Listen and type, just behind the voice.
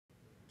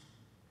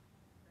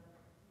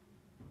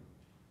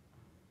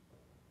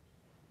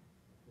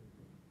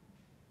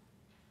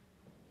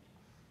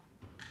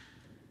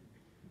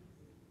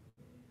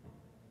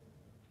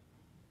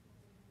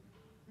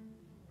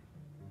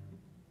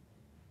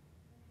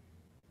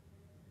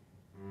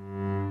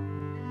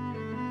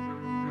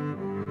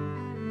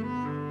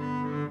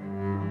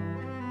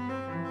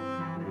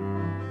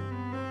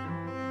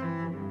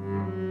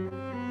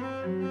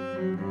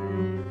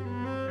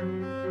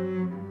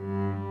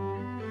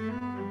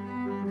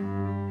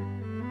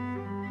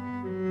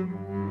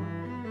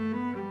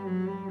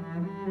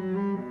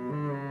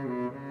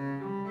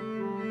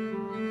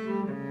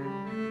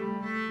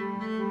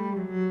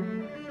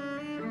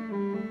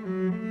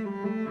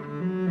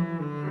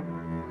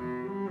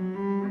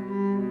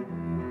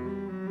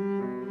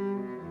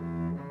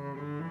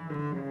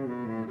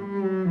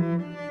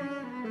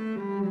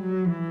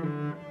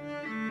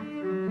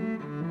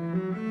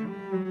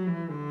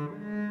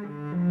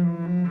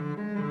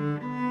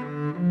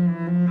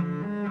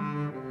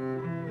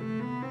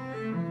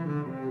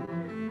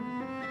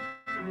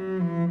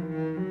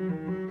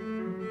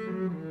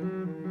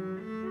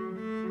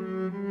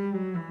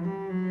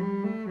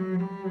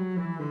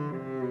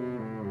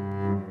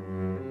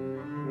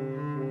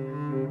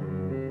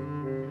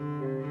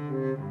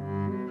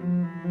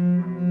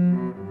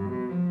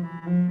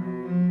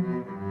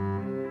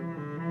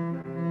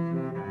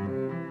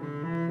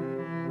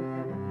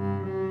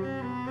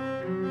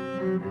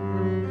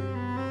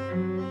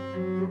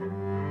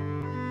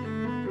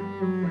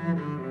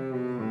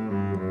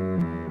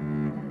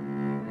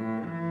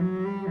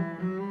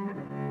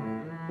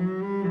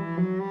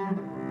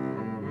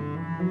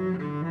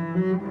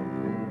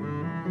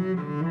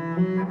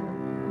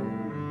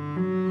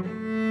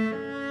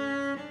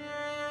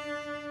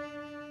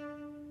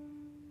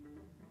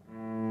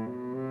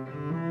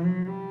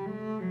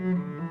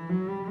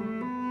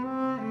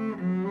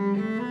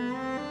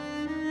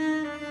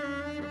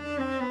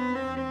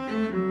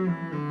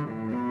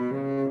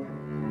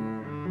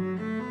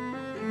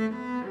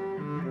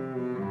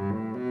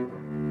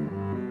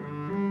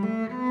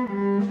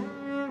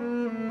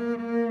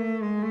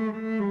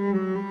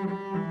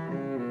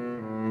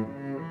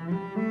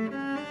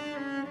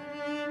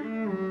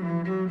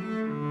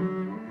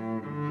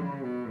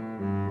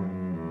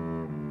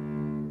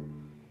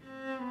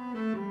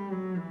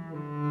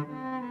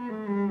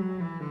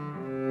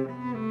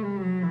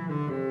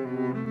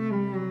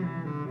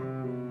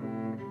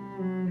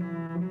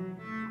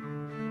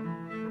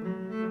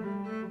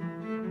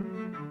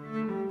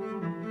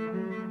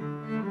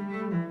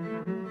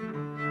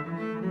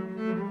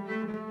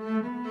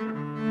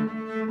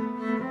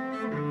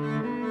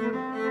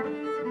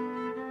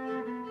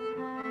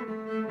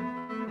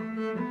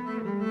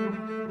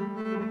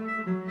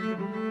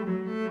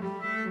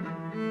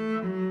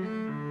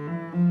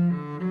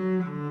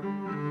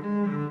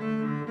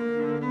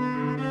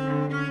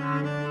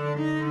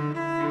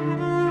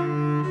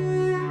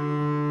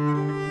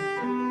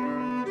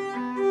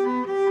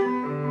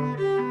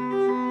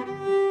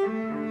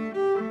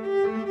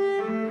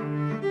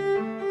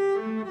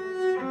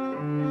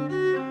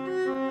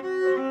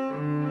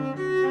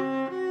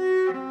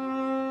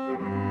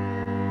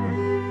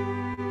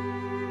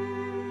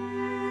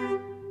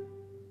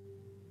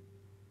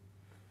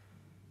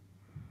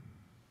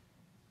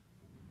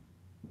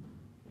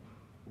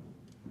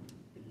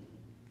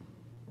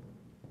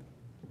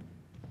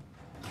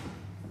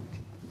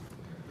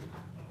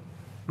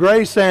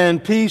Grace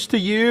and peace to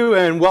you,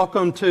 and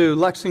welcome to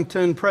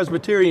Lexington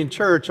Presbyterian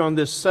Church on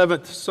this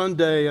 7th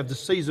Sunday of the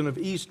season of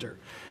Easter.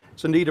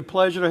 It's indeed a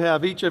pleasure to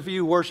have each of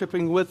you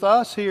worshiping with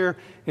us here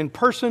in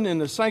person in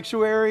the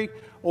sanctuary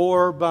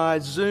or by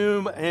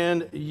Zoom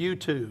and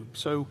YouTube.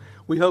 So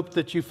we hope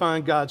that you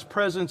find God's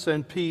presence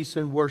and peace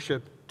in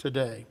worship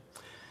today.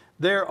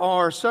 There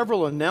are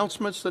several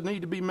announcements that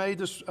need to be made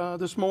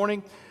this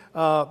morning.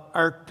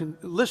 Our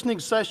listening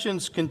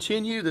sessions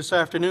continue this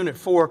afternoon at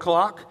 4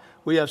 o'clock.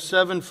 We have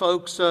 7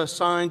 folks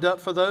signed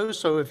up for those,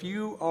 so if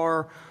you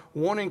are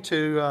wanting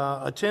to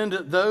attend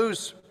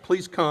those,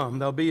 please come.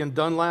 They'll be in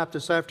Dunlap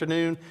this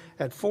afternoon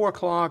at 4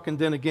 o'clock and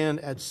then again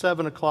at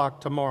 7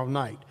 o'clock tomorrow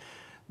night.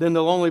 Then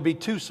there'll only be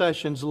 2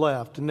 sessions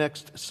left,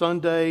 next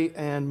Sunday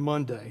and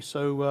Monday,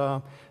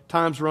 so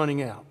time's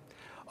running out.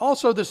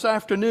 Also this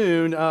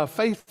afternoon,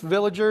 Faith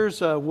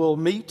Villagers will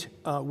meet,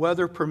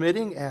 weather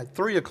permitting, at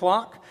 3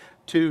 o'clock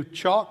to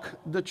chalk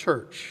the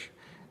church.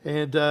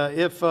 And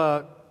if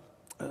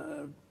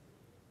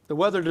the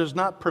weather does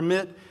not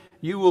permit,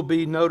 you will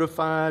be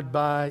notified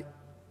by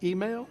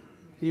email?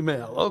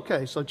 Email.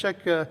 Okay, so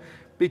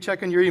be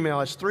checking your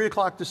email. It's 3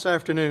 o'clock this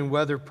afternoon,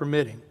 weather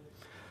permitting.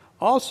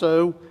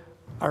 Also,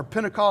 our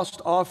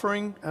Pentecost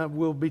offering,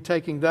 we'll be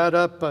taking that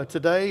up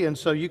today, and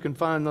so you can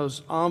find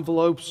those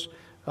envelopes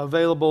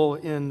available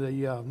in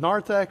the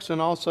narthex and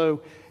also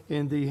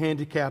in the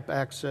handicap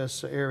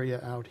access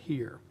area out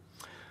here.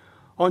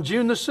 On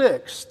June the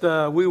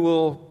 6th, we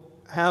will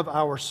have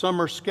our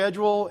summer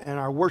schedule, and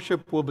our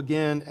worship will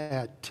begin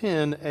at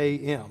 10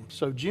 a.m.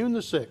 So June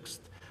the 6th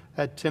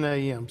at 10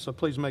 a.m. So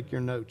please make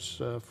your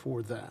notes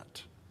for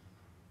that.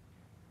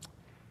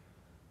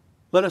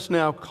 Let us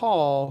now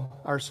call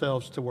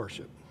ourselves to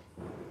worship.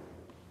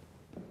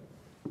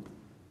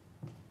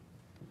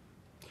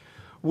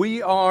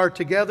 We are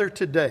together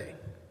today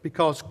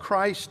because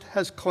Christ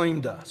has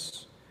claimed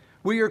us.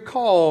 We are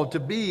called to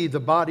be the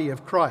body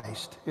of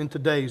Christ in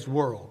today's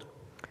world.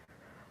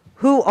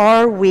 Who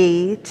are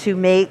we to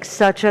make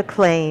such a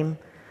claim?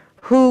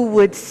 Who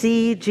would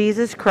see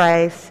Jesus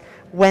Christ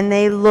when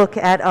they look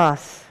at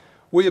us?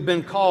 We have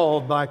been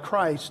called by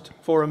Christ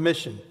for a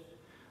mission.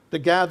 The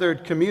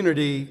gathered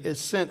community is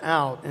sent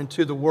out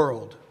into the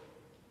world.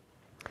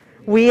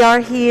 We are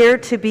here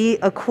to be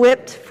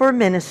equipped for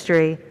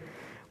ministry.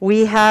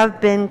 We have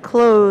been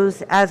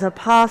clothed as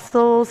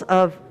apostles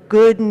of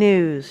good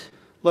news.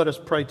 Let us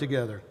pray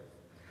together.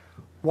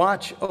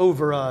 Watch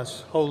over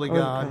us, Holy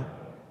God,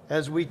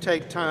 as we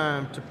take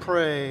time to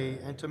pray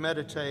and to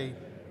meditate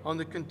on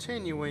the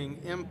continuing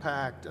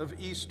impact of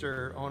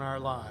Easter on our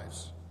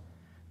lives.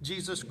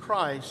 Jesus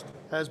Christ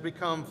has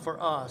become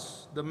for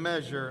us the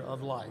measure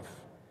of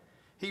life.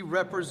 He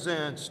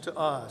represents to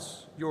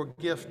us your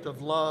gift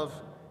of love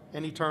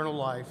and eternal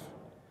life.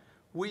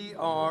 We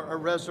are a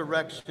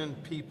resurrection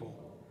people,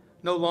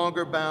 no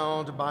longer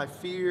bound by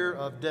fear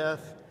of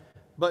death,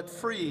 but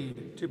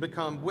freed to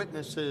become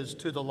witnesses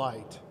to the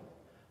light.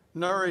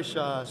 Nourish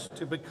us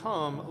to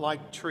become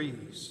like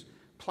trees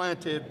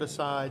planted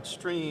beside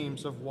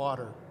streams of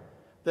water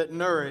that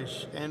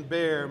nourish and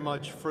bear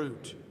much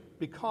fruit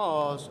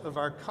because of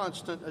our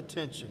constant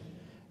attention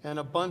and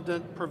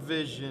abundant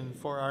provision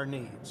for our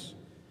needs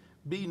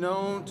be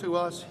known to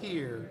us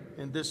here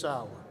in this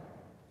hour.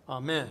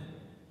 Amen.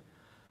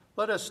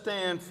 Let us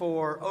stand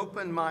for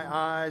Open My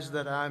Eyes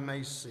That I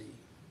May See.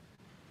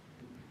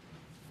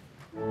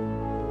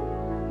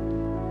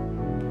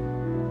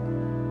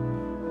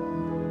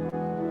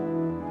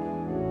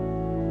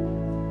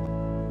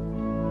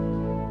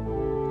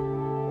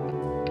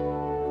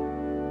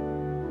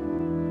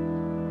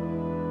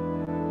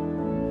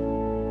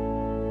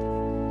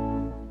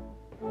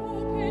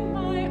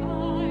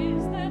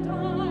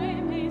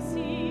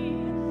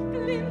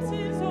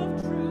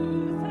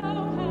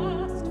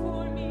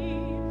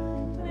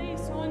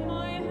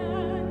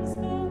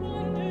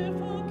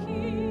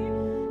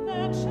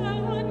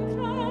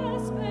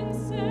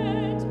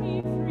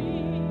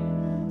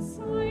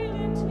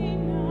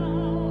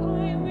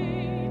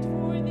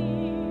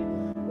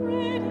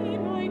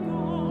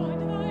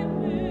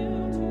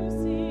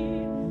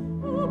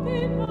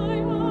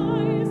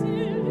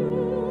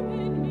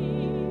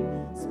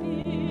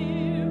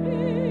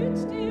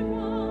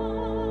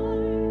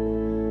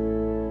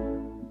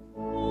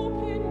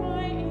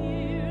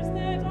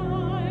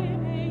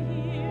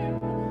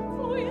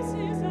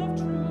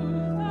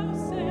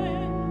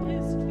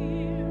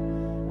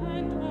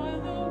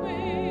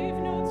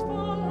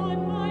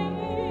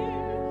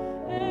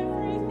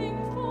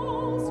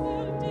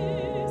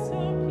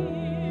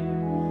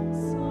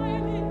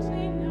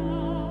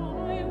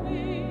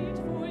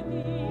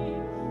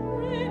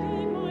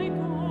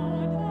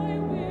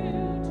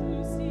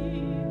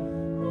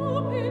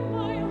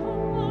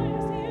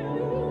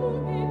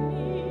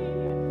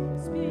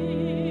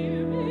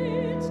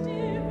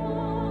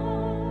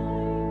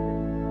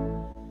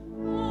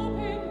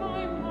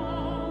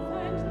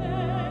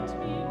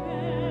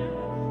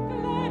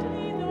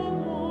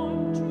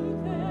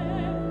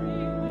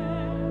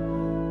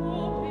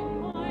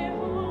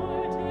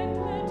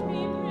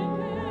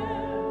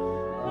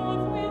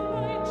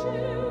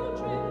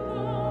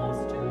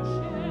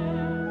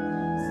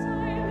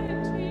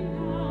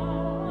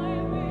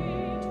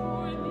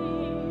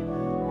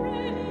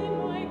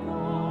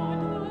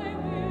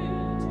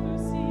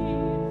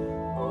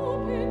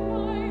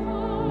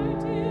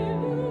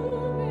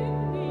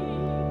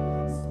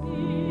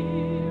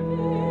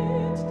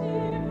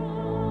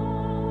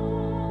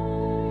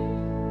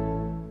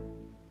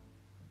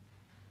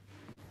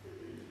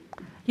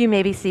 You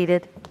may be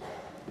seated.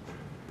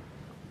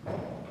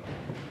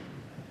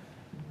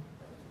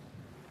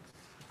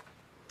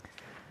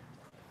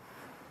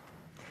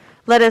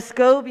 Let us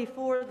go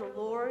before the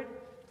Lord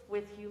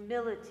with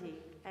humility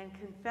and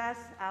confess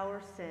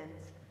our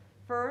sins.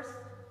 First,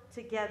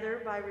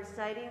 together by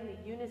reciting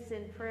the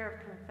unison prayer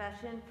of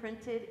confession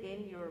printed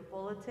in your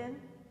bulletin.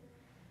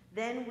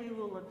 Then we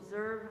will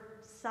observe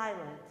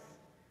silence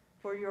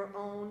for your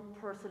own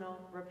personal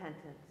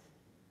repentance.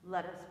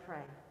 Let us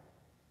pray.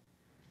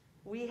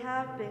 We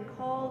have been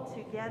called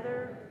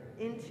together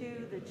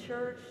into the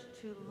church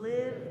to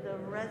live the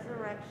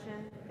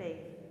resurrection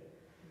faith,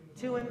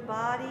 to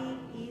embody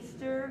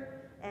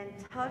Easter and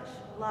touch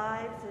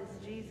lives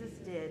as Jesus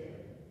did.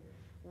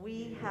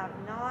 We have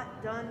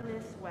not done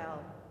this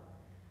well.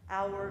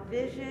 Our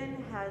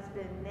vision has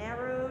been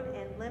narrowed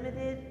and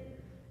limited.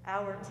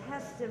 Our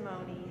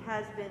testimony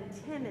has been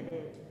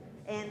timid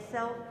and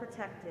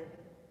self-protected.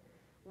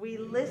 We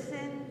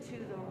listen to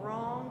the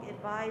wrong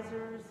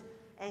advisors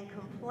and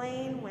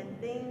complain when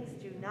things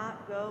do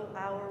not go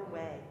our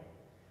way.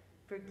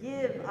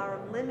 Forgive our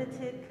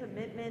limited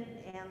commitment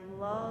and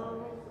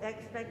low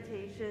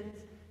expectations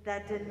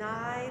that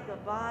deny the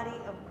body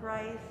of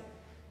Christ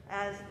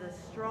as the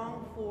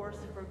strong force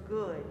for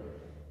good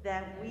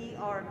that we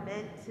are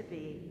meant to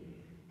be.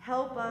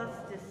 Help us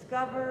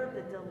discover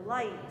the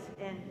delight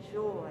and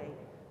joy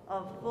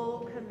of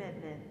full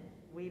commitment,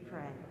 we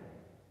pray.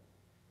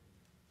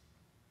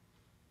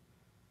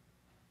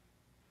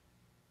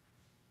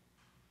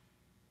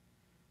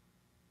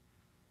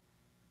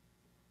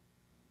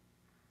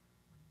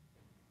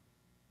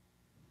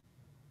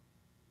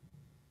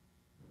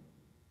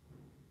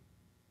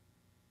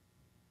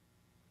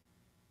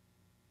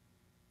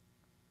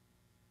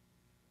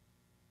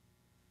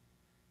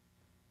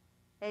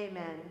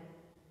 Amen.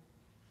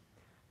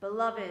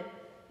 Beloved,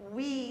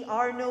 we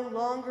are no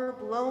longer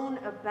blown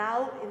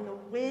about in the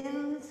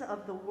winds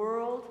of the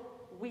world.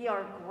 We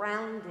are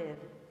grounded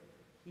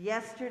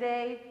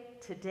yesterday,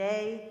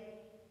 today,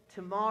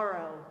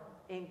 tomorrow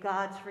in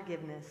God's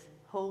forgiveness,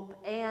 hope,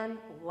 and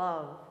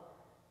love.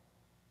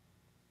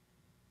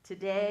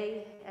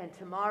 Today and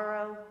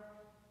tomorrow,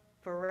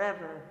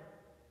 forever,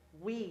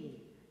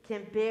 we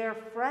can bear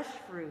fresh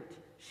fruit,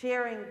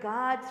 sharing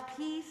God's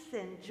peace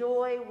and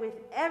joy with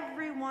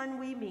everyone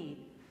we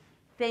meet.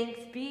 Thanks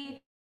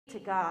be to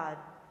God,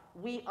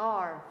 we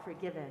are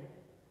forgiven.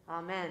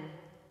 Amen.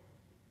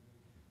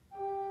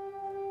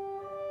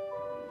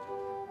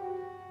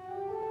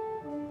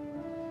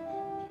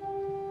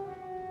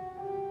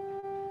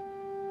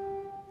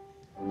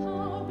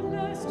 How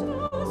blessed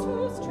those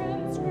whose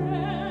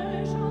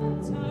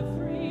transgressions have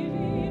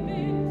freely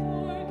been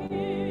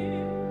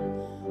forgiven,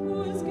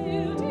 whose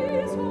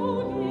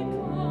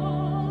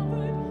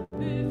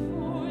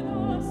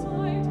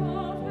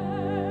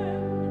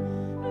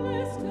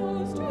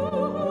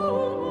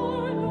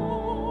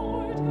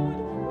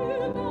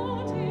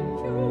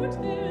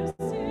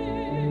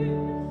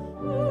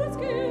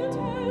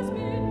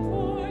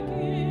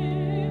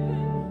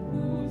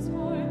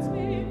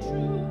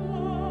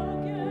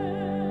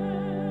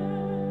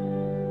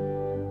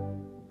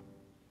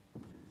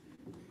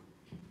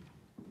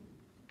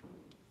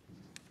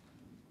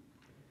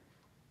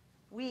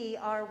we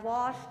are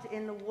washed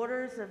in the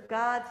waters of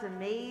God's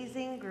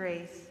amazing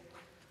grace,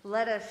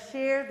 let us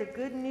share the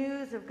good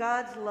news of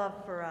God's love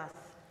for us.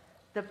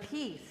 The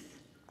peace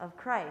of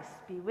Christ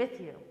be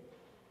with you.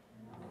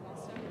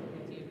 Also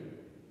with you.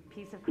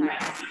 Peace of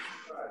Christ.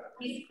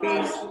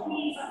 Peace.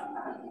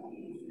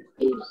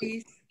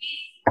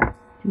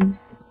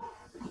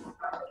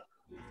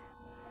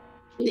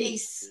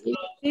 Peace.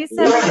 Peace,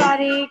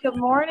 everybody. Good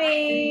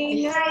morning.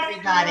 Peace,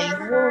 everybody.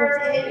 First,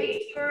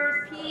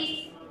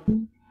 peace.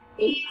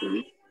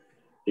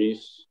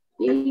 Peace.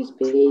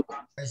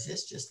 Or is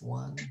this just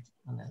one?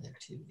 Oh, no, there are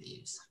two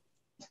views.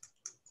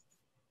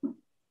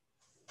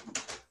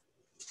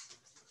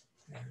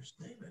 There's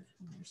David.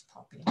 And there's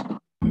Poppy.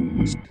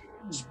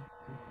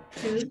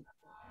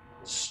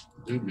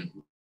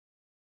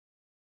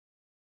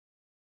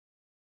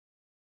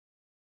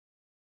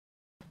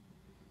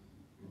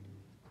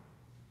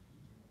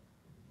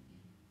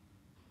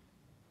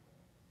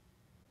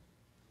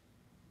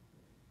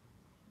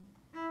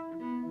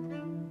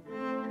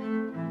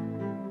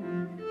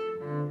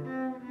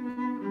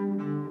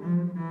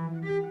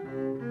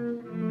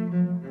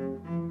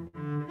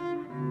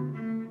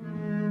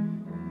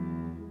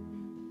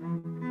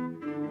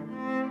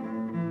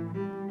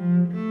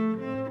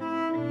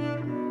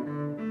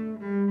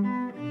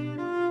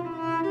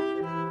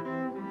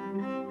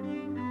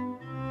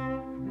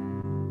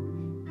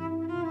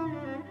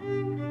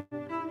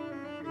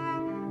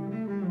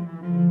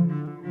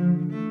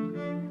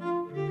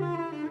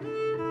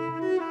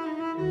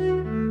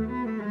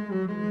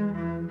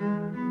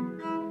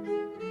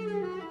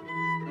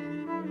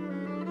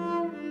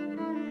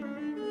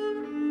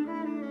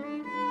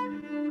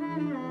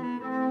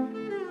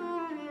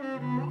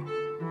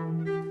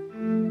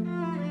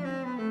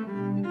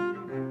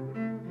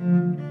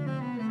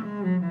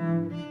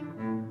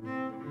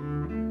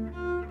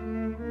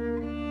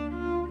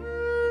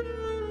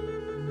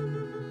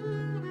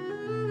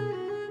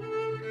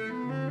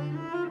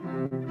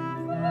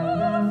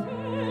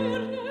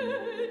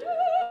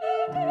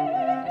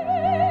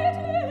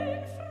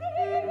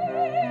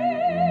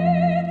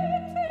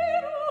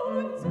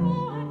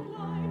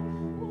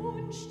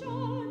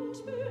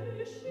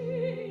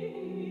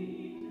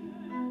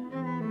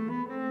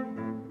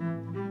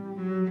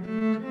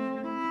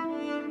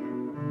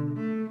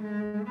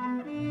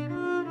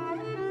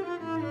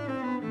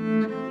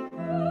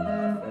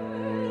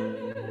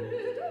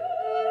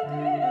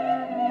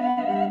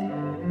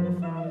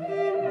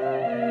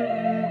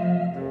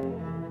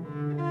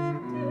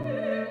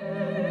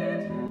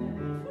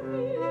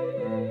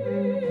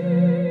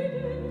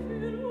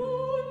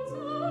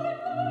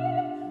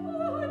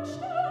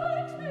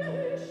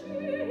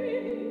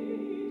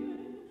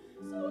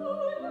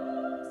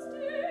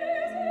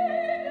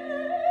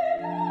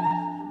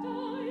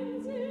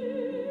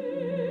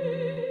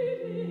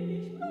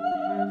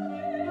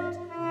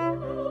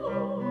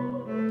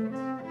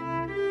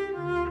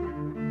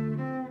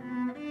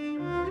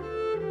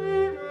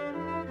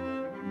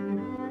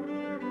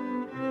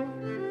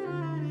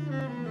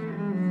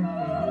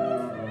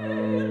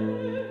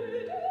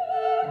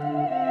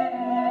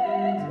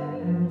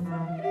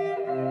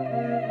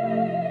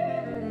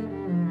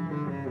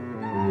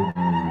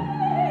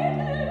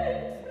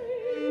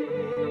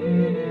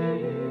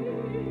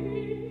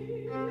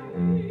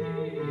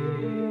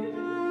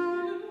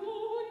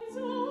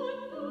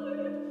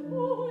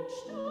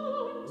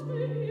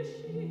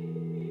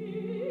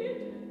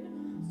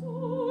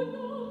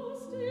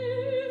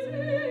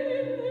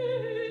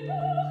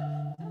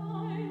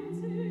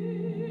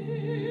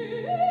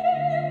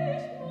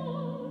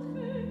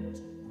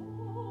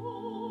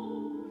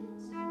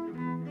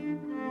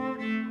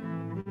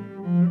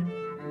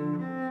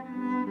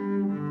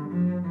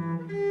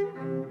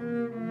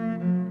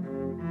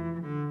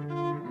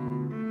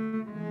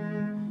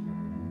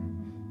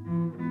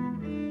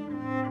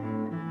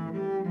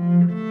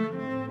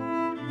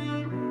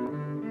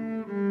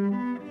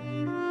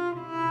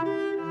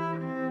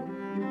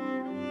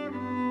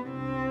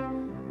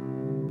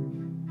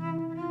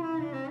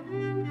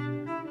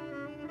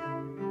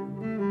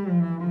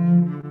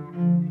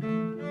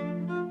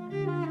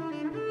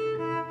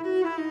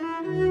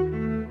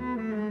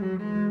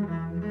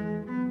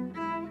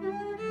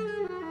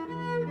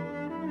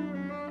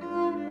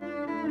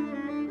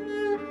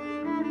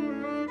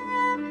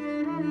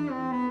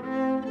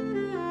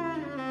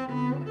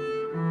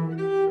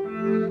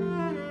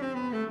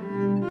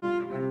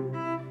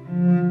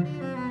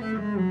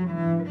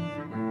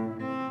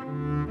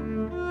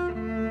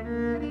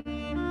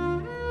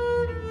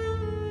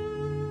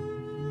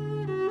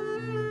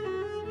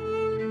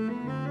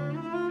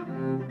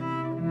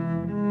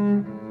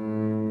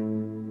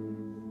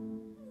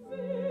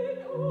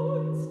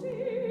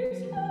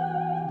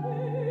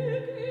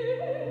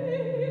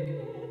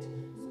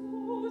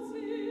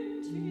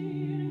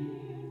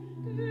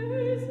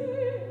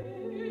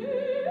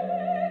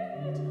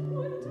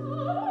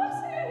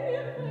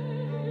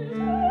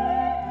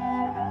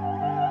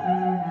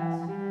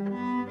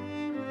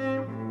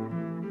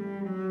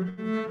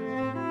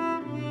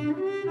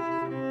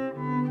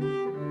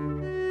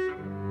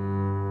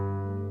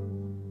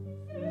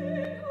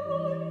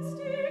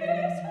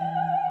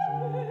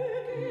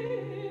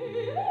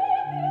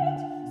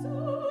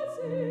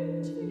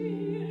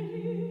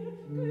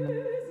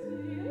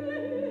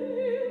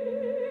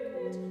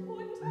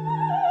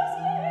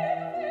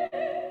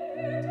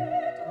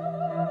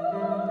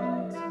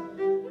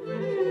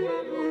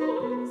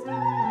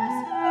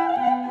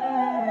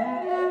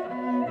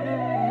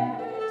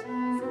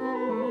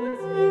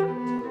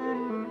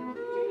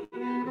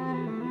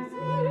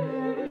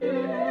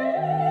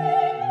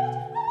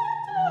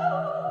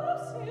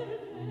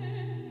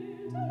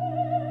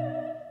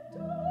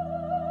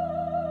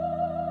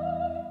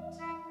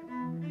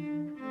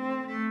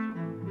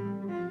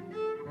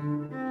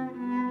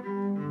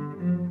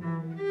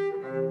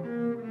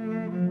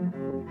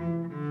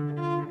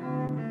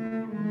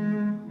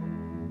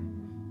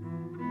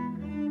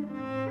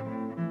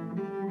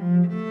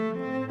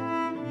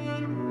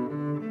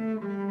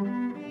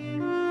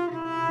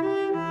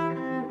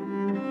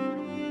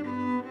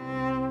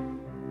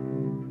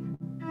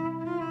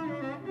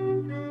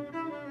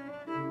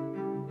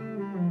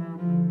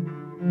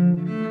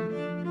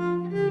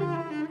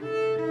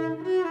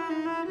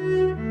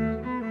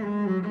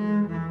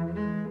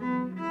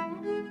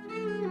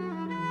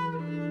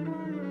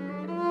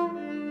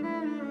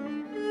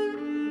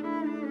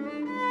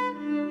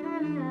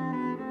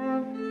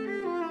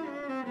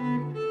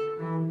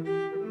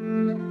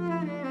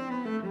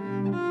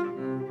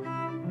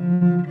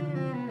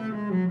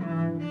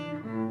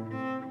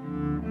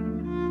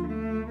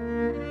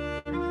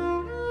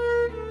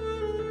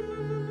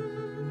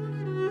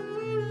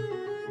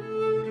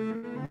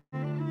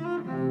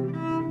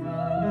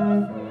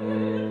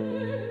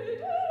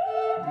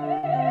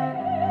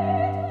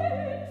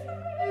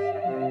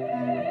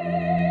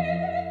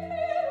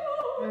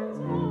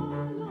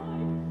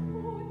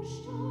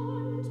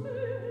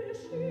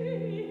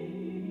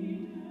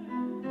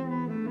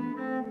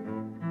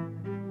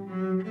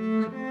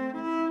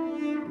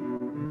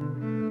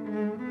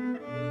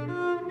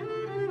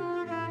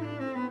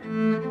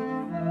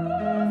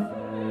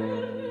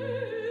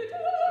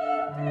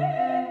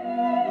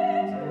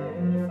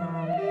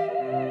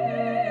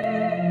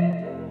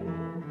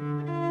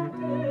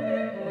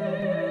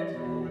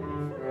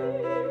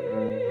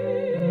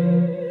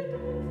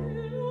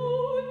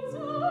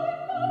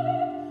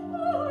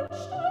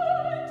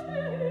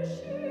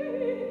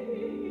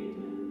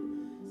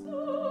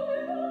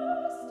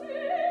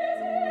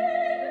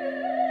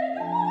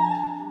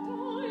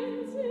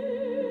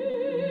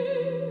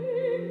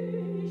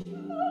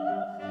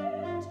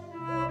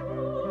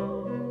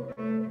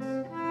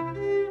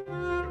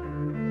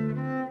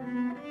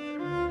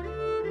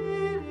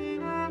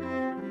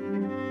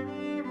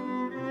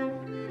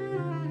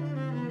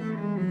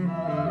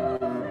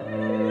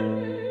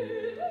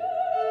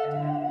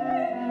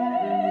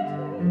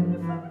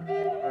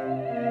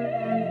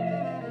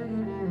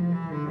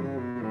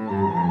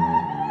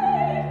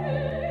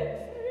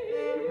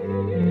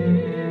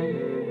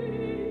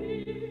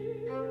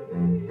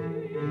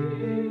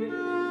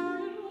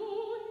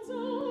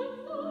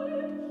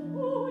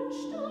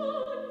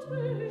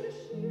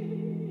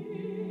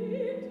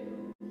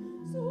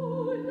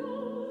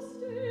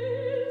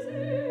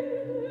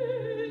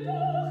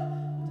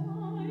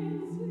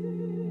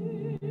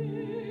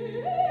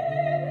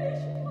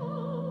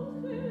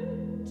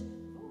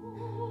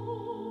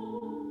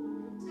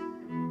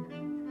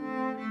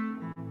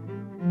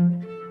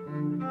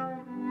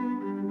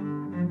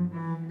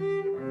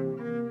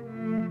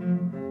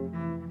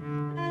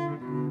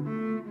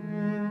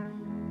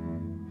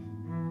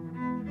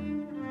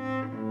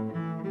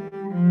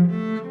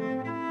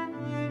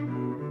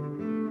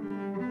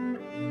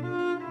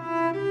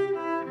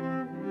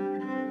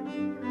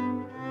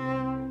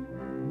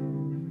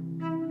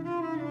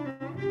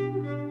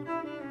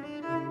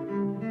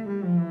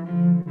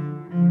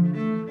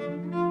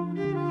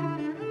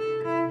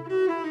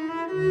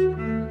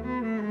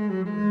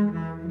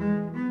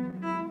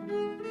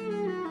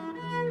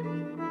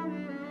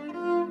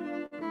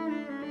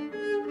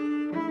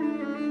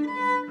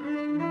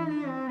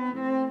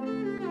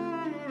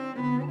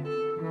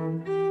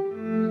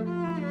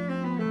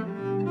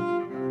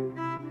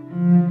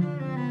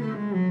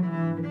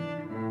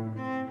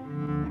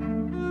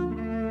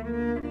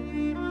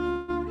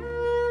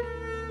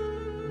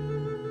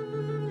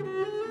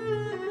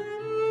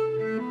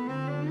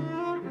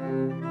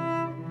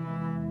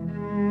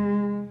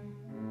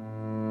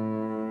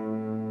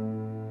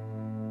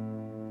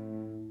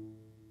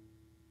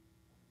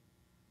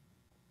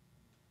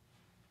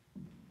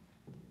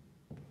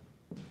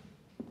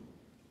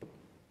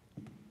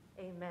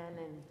 Amen,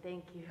 and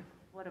thank you.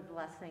 What a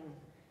blessing.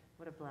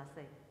 What a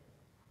blessing.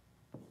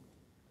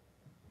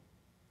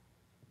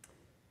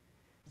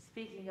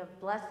 Speaking of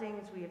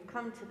blessings, we have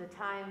come to the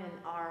time in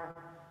our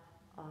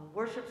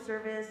worship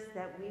service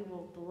that we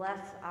will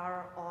bless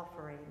our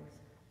offerings.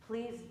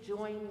 Please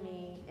join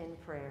me in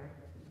prayer.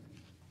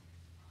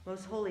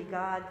 Most holy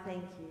God,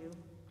 thank you.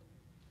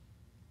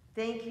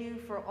 Thank you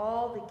for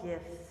all the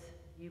gifts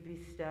you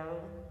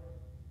bestow.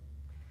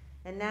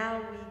 And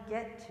now we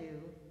get to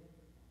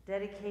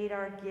dedicate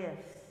our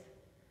gifts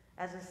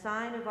as a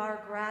sign of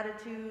our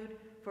gratitude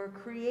for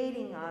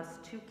creating us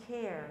to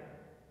care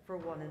for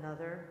one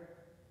another.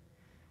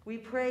 We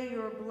pray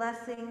your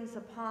blessings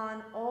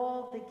upon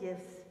all the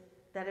gifts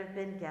that have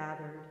been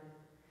gathered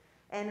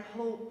and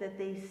hope that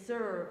they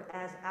serve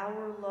as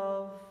our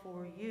love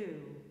for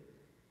you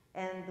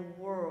and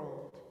the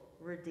world,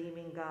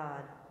 redeeming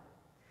God.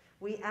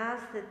 We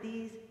ask that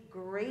these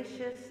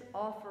gracious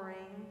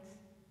offerings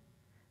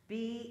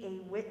be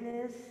a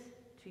witness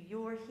to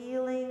your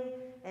healing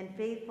and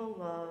faithful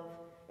love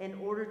in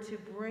order to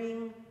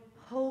bring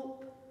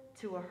hope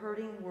to a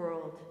hurting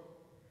world.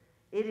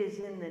 It is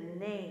in the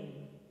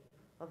name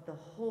of the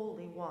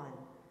Holy One,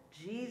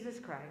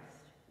 Jesus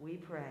Christ, we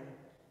pray.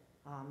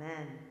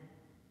 Amen.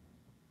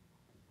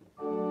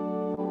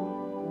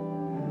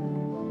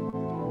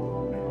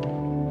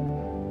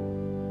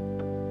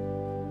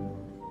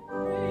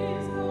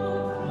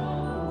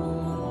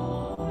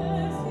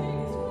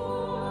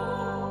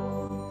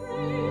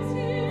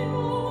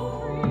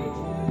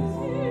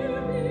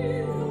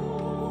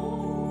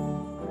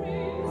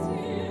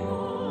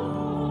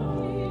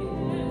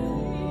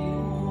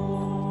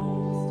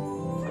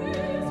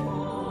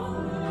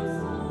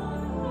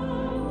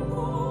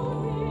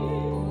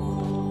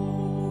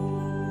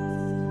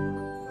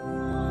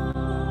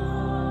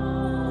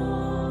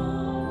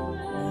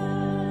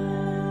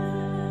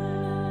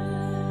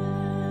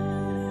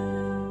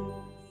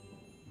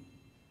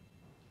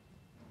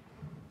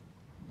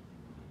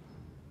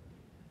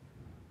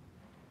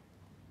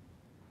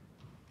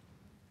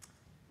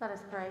 Let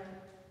us pray.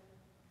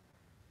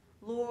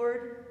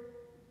 Lord,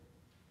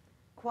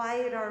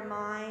 quiet our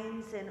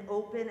minds and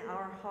open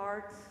our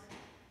hearts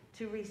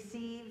to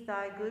receive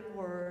thy good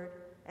word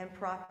and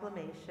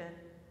proclamation,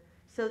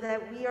 so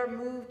that we are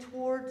moved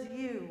towards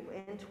you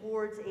and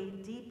towards a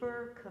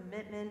deeper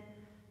commitment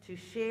to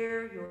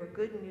share your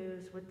good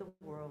news with the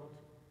world.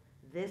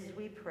 This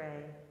we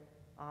pray.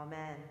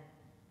 Amen.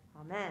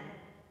 Amen.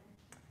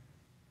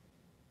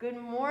 Good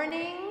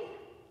morning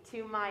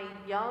to my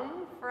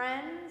young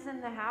friends in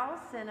the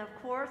house, and of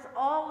course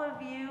all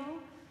of you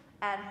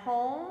at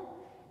home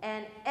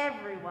and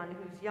everyone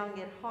who's young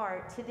at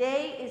heart.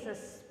 Today is a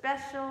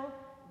special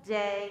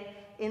day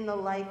in the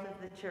life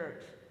of the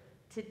church.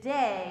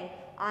 Today,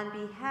 on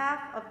behalf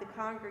of the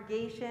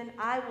congregation,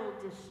 I will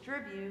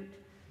distribute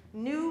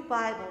new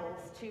Bibles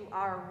to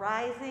our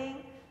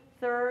rising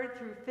 3rd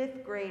through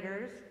 5th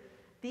graders.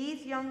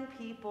 These young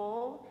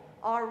people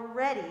are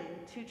ready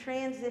to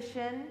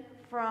transition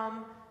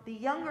from the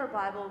younger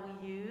Bible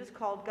we use,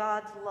 called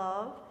God's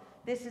Love.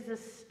 This is a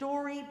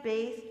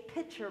story-based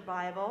picture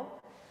Bible.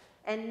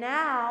 And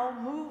now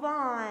move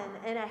on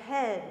and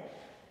ahead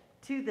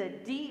to the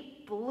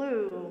Deep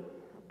Blue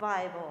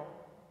Bible,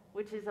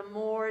 which is a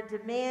more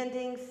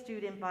demanding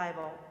student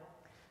Bible.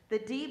 The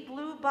Deep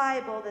Blue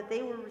Bible that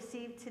they will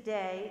receive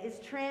today is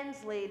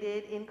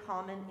translated in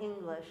Common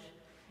English.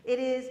 It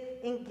is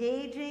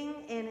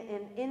engaging in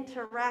an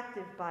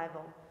interactive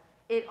Bible.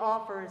 It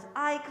offers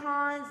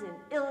icons and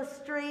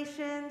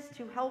illustrations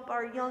to help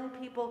our young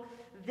people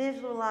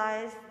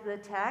visualize the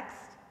text.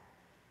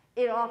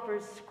 It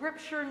offers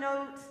scripture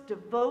notes,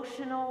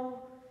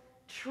 devotional,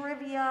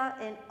 trivia,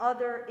 and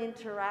other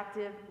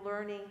interactive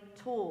learning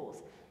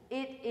tools.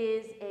 It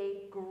is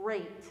a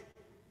great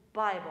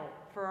Bible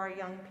for our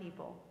young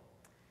people.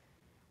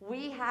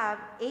 We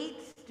have 8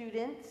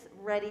 students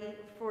ready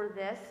for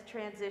this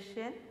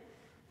transition.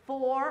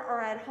 4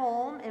 are at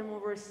home and will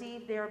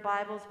receive their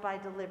Bibles by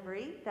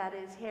delivery. That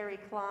is Harry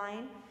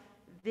Klein,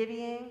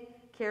 Vivian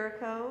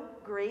Carrico,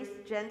 Grace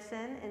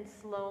Jensen, and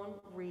Sloan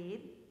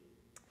Reed.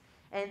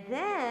 And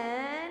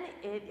then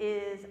it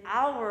is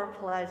our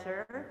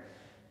pleasure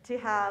to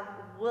have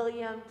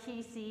William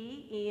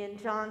Kesey, Ian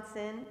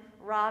Johnson,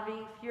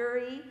 Robbie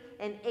Fury,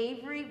 and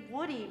Avery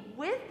Woody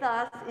with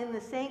us in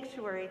the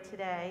sanctuary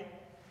today.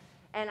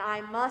 And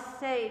I must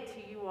say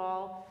to you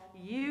all,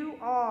 you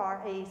are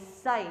a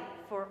sight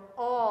for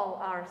all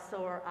our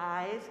sore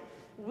eyes.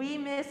 We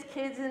miss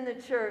kids in the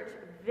church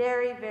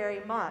very,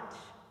 very much.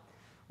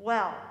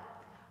 Well,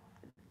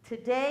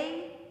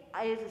 today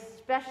is a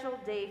special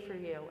day for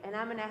you, and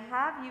I'm going to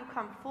have you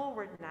come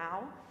forward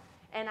now,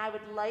 and I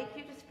would like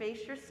you to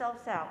space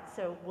yourselves out.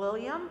 So,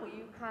 William, will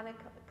you kind of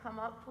come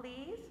up,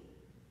 please?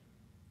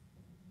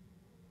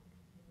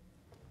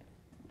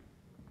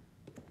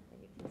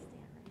 And you can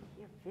stand right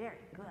here. Very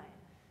good.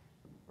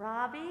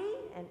 Robbie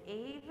and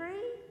Avery.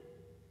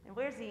 And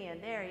where's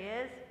Ian? There he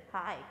is.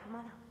 Hi, come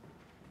on up.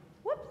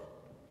 Whoops.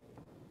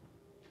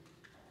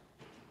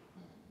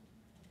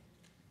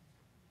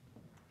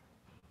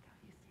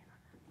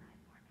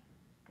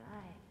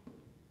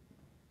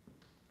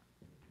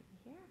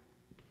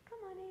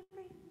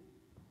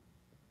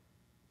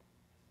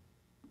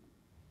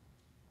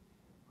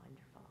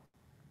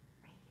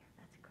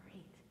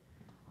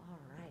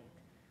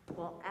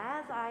 Well,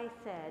 as I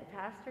said,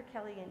 Pastor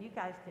Kelly, and you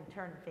guys can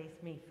turn and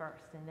face me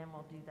first, and then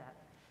we'll do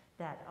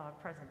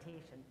that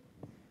presentation.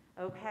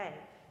 Okay,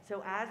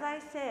 so as I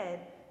said,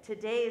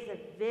 today is a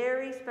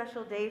very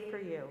special day for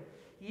you.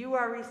 You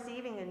are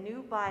receiving a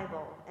new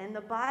Bible, and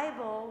the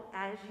Bible,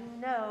 as you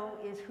know,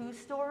 is whose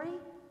story?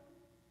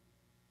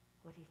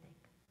 What do you think?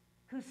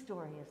 Whose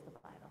story is the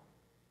Bible?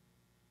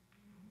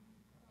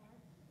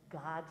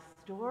 God's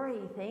story.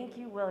 Thank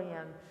you,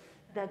 William.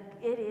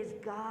 It is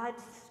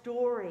God's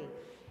story.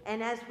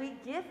 And as we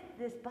gift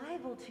this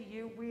Bible to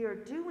you, we are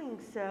doing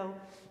so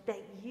that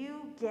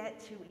you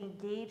get to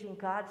engage in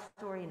God's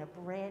story in a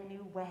brand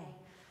new way.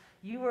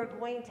 You are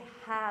going to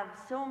have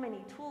so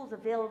many tools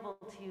available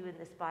to you in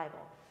this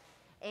Bible.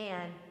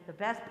 And the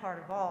best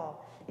part of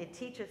all, it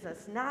teaches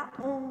us not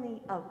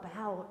only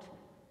about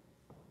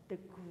the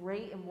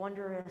great and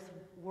wondrous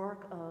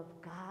work of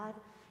God,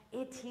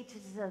 it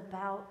teaches us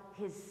about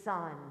his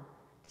Son,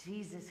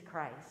 Jesus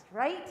Christ,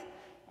 right?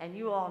 And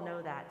you all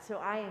know that. So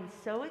I am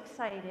so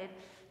excited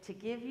to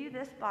give you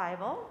this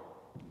Bible.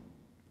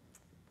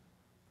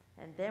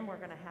 And then we're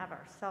going to have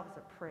ourselves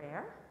a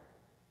prayer.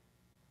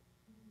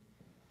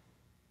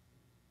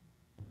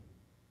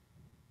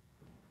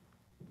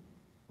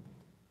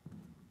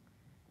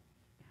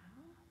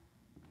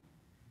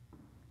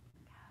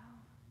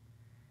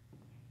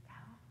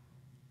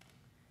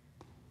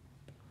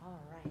 All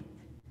right.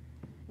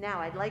 Now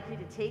I'd like you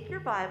to take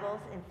your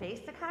Bibles and face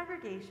the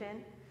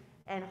congregation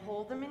and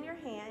hold them in your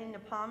hand, in the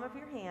palm of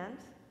your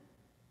hands.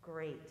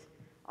 Great.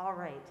 All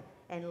right.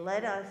 And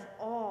let us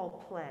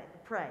all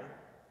pray.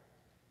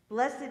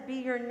 Blessed be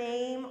your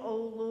name, O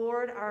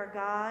Lord our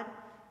God.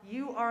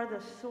 You are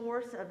the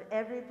source of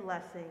every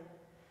blessing.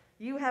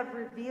 You have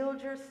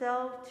revealed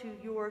yourself to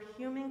your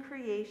human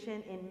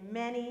creation in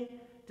many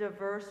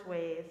diverse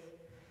ways.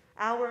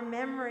 Our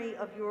memory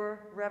of your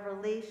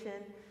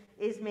revelation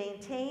is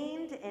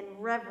maintained and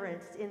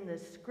reverenced in the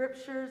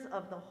scriptures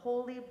of the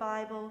Holy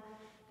Bible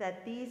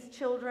that these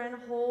children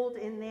hold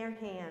in their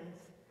hands.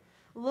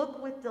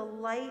 Look with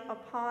delight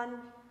upon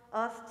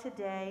us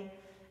today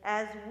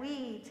as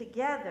we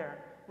together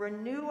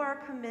renew our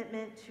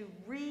commitment to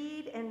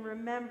read and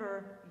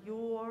remember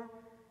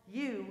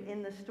you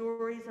in the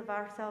stories of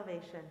our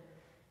salvation.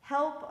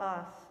 Help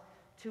us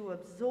to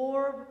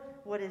absorb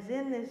what is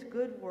in this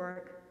good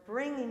work,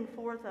 bringing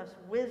forth us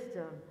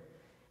wisdom,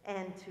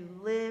 and to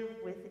live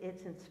with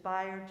its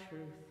inspired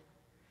truth.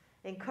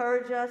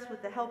 Encourage us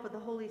with the help of the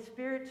Holy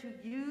Spirit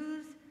to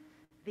use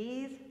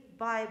these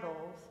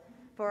Bibles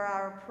for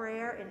our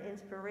prayer and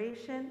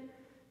inspiration,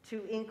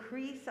 to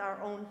increase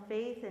our own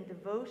faith and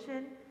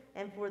devotion,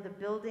 and for the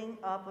building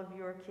up of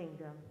your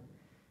kingdom.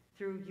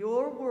 Through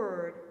your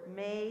word,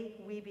 may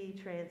we be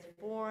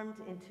transformed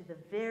into the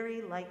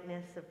very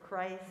likeness of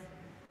Christ,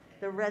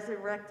 the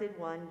resurrected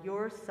one,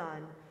 your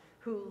Son,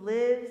 who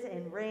lives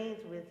and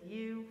reigns with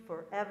you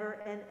forever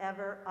and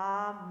ever.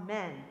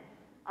 Amen.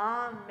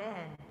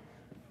 Amen.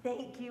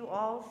 Thank you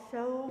all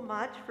so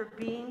much for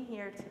being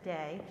here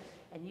today.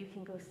 And you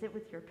can go sit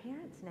with your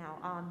parents now.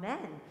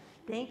 Amen.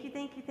 Thank you,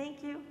 thank you,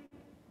 thank you.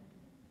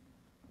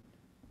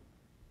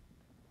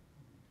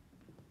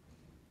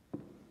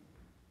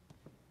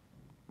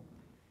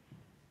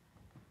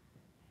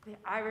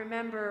 I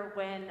remember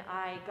when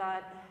I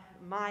got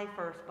my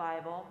first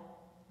Bible,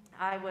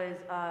 I was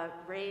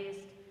raised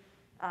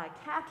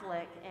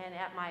Catholic, and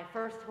at my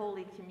first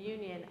Holy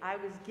Communion, I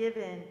was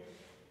given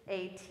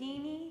a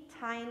teeny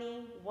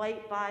tiny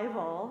white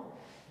Bible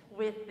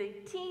with the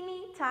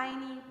teeny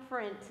tiny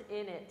print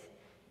in it.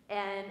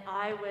 And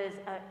I was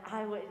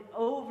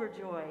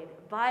overjoyed.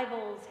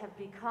 Bibles have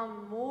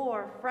become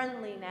more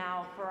friendly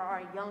now for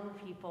our young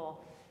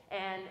people.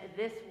 And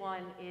this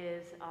one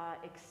is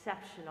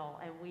exceptional,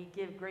 and we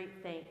give great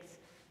thanks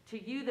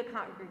to you, the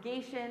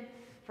congregation,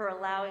 for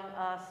allowing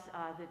us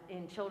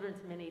in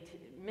children's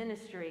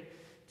ministry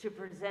to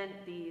present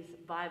these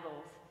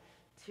Bibles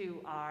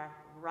to our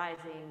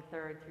rising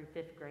 3rd through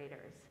 5th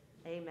graders.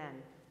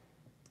 Amen.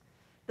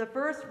 The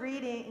first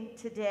reading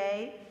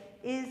today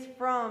is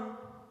from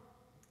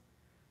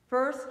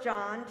 1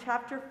 John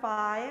chapter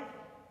 5,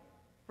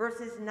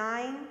 verses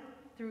 9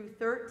 through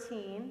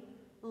 13.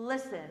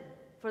 Listen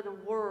for the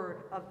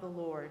word of the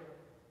Lord.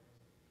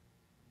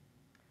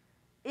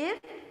 If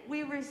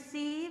we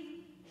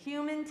receive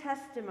human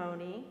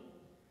testimony,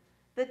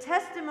 the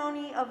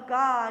testimony of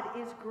God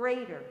is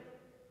greater.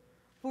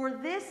 For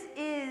this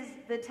is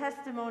the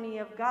testimony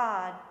of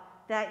God,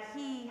 that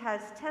he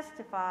has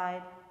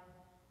testified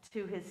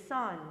to his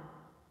Son.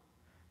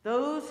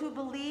 Those who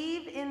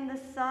believe in the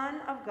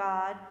Son of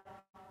God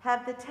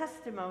have the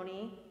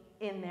testimony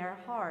in their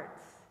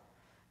hearts.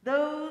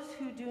 Those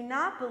who do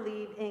not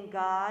believe in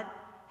God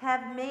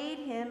have made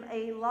him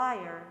a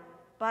liar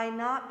by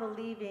not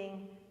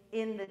believing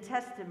in the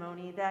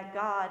testimony that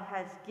God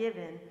has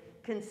given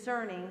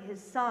concerning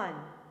his Son.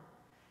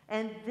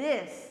 And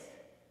this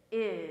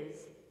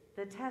is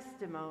the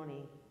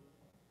testimony.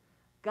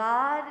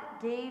 God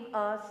gave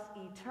us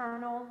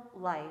eternal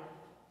life,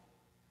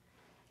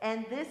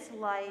 and this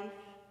life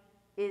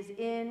is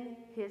in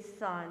his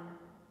Son.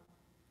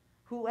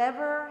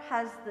 Whoever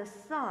has the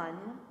Son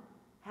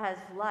has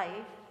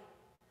life.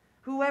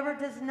 Whoever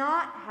does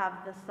not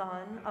have the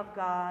Son of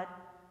God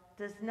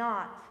does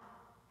not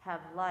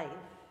have life.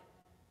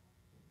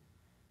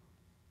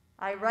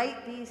 I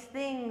write these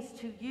things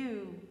to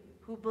you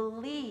who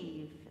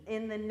believe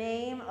in the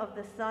name of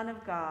the Son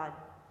of God,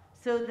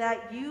 so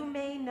that you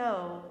may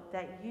know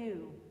that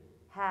you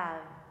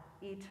have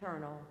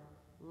eternal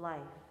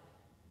life.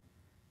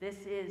 This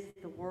is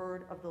the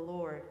word of the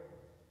Lord.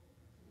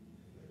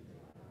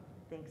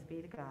 Thanks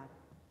be to God.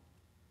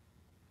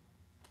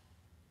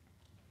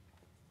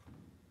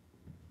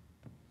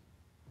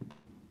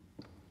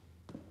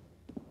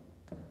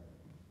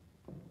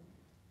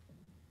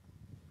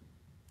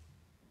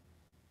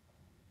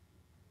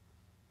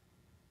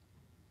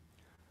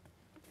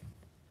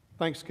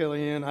 Thanks,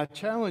 Kelly-Ann. I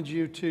challenge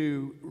you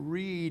to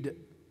read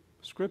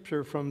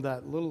scripture from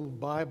that little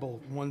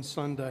Bible one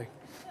Sunday.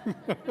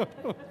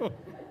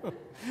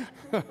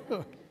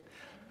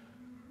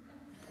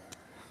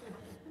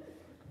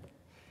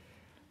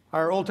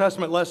 Our Old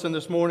Testament lesson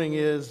this morning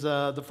is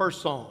the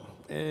first Psalm,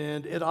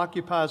 and it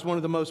occupies one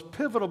of the most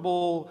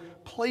pivotal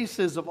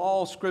places of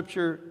all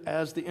Scripture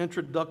as the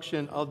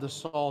introduction of the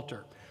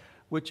Psalter,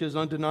 which is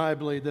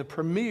undeniably the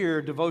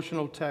premier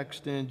devotional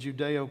text in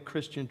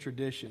Judeo-Christian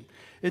tradition.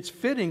 It's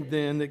fitting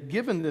then that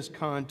given this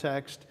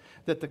context,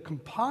 that the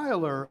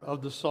compiler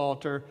of the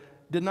Psalter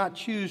did not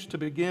choose to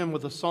begin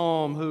with a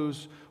psalm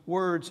whose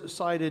words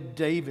cited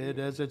David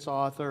as its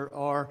author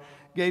or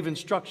gave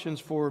instructions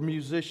for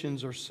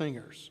musicians or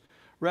singers.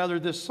 Rather,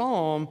 this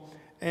psalm,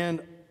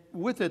 and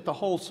with it the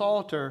whole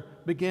Psalter,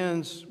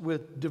 begins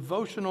with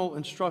devotional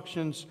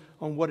instructions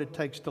on what it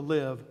takes to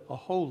live a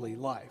holy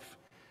life.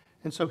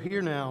 And so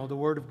hear now the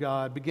word of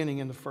God beginning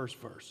in the first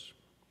verse.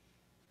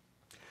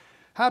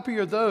 Happy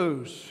are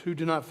those who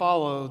do not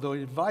follow the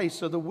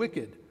advice of the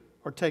wicked,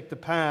 or take the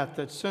path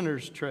that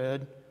sinners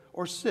tread,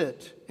 or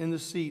sit in the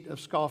seat of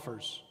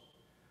scoffers.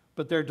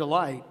 But their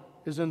delight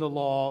is in the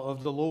law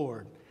of the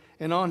Lord,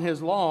 and on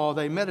his law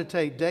they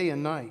meditate day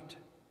and night.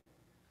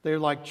 They are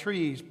like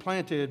trees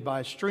planted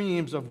by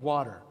streams of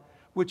water,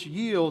 which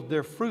yield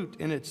their fruit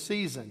in its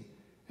season,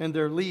 and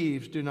their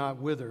leaves do not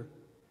wither.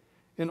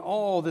 In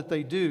all that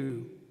they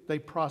do, they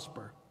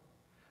prosper.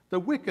 The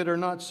wicked are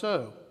not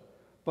so,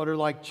 but are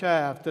like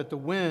chaff that the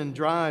wind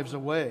drives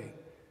away.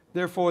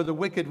 Therefore the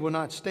wicked will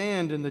not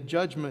stand in the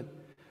judgment,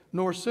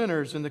 nor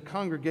sinners in the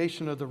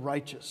congregation of the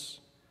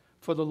righteous.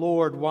 For the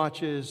Lord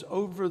watches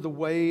over the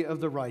way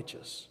of the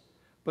righteous,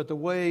 but the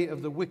way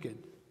of the wicked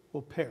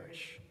will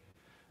perish.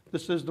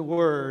 This is the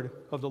word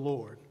of the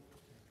Lord.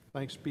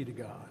 Thanks be to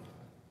God.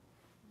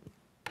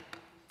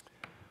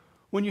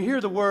 When you hear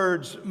the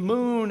words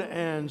moon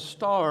and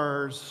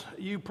stars,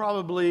 you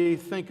probably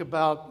think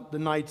about the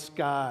night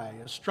sky,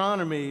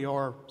 astronomy,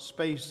 or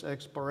space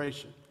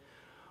exploration.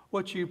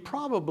 What you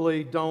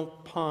probably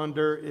don't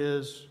ponder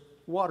is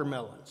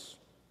watermelons.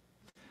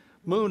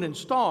 Moon and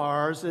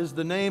stars is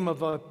the name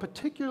of a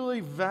particularly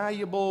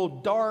valuable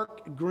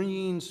dark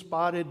green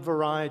spotted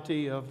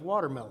variety of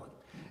watermelon.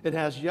 It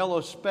has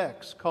yellow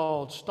specks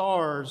called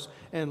stars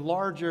and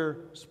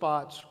larger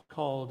spots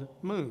called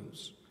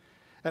moons.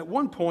 At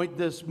one point,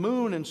 this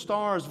moon and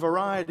stars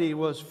variety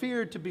was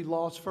feared to be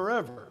lost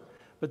forever,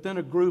 but then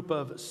a group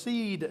of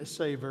seed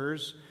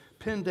savers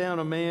pinned down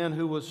a man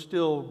who was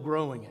still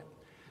growing it.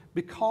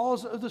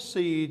 Because of the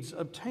seeds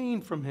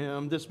obtained from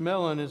him, this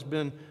melon has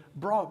been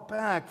brought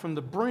back from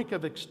the brink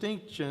of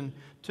extinction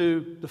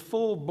to the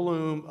full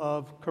bloom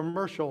of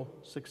commercial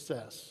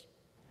success.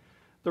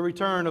 The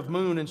return of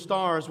moon and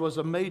stars was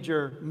a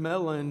major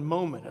melon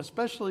moment,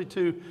 especially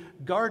to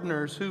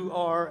gardeners who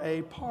are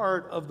a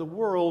part of the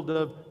world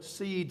of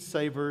seed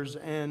savers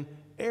and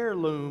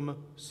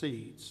heirloom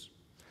seeds.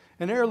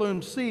 An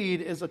heirloom seed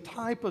is a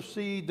type of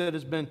seed that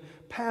has been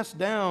passed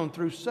down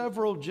through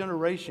several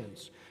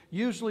generations,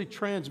 usually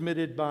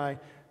transmitted by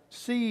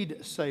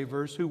seed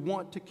savers who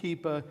want to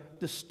keep a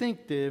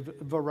distinctive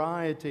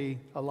variety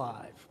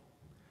alive.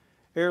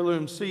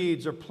 Heirloom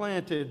seeds are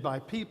planted by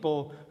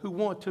people who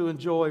want to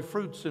enjoy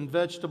fruits and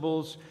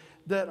vegetables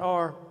that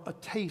are a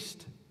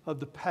taste of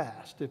the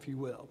past, if you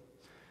will.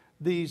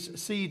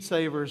 These seed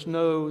savers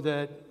know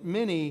that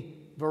many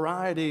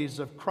varieties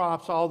of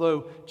crops,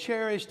 although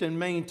cherished and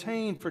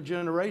maintained for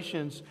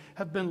generations,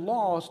 have been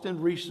lost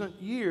in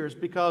recent years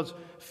because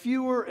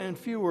fewer and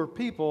fewer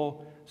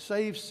people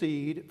save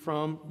seed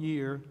from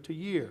year to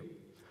year.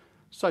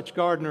 Such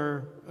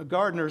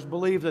gardeners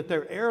believe that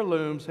their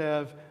heirlooms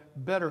have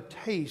better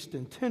taste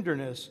and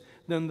tenderness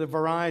than the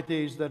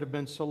varieties that have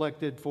been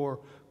selected for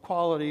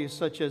qualities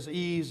such as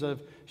ease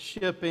of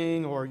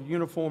shipping or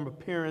uniform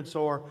appearance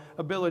or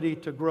ability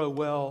to grow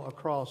well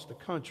across the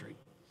country.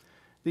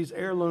 These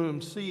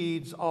heirloom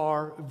seeds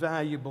are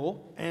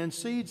valuable, and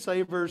seed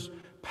savers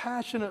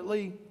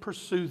passionately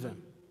pursue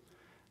them.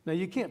 Now,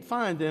 you can't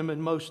find them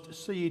in most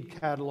seed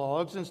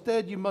catalogs.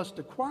 Instead, you must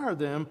acquire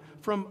them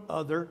from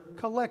other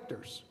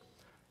collectors.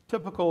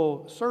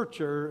 Typical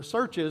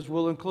searches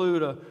will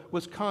include a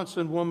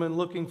Wisconsin woman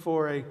looking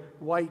for a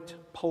white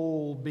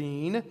pole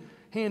bean,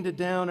 handed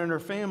down in her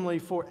family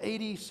for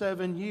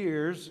 87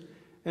 years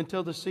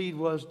until the seed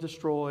was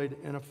destroyed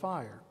in a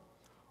fire.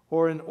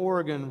 Or an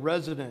Oregon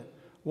resident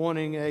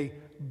wanting a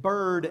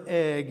bird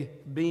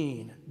egg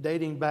bean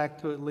dating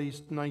back to at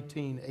least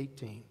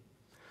 1918.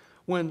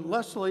 When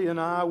Leslie and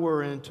I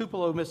were in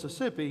Tupelo,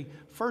 Mississippi,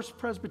 First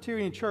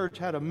Presbyterian Church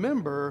had a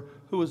member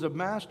who was a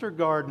master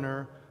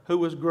gardener who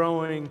was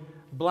growing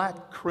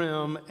black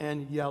crim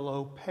and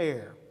yellow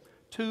pear,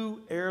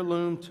 2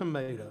 heirloom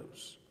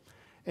tomatoes.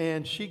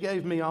 And she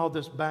gave me all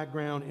this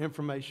background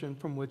information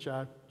from which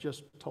I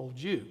just told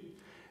you.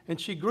 And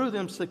she grew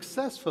them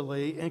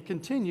successfully and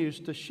continues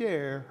to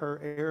share her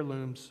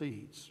heirloom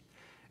seeds.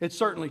 It's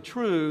certainly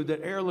true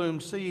that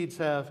heirloom seeds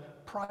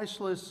have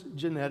priceless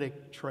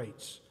genetic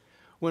traits.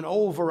 When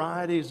old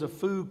varieties of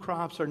food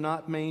crops are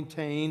not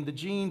maintained, the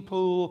gene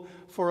pool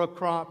for a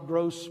crop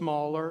grows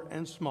smaller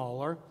and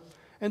smaller,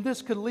 and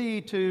this could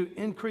lead to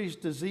increased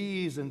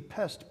disease and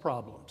pest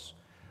problems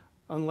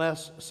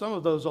unless some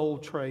of those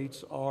old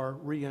traits are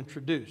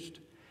reintroduced.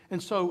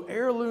 And so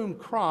heirloom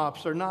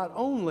crops are not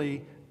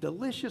only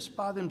delicious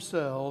by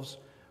themselves,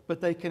 but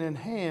they can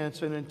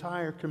enhance an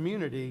entire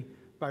community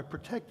by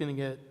protecting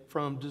it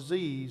from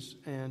disease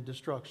and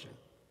destruction.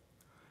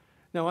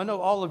 Now, I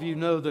know all of you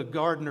know the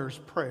gardener's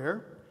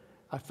prayer.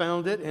 I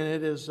found it, and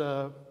it is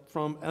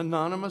from an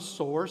anonymous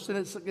source, and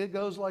it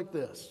goes like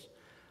this.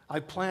 I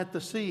plant the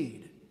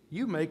seed.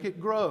 You make it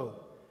grow.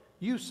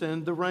 You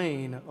send the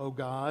rain, O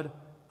God.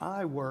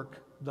 I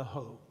work the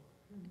hoe.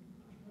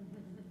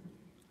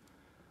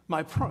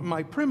 My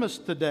premise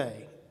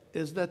today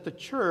is that the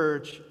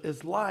church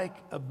is like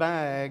a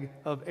bag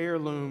of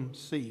heirloom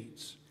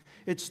seeds.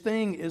 Its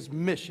thing is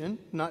mission,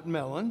 not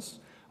melons,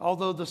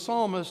 although the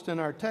psalmist in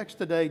our text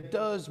today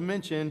does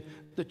mention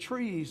the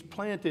trees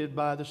planted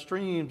by the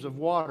streams of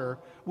water,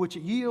 which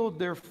yield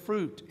their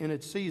fruit in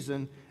its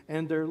season,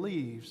 and their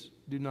leaves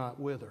do not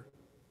wither.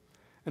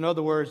 In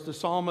other words, the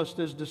psalmist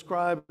is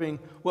describing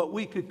what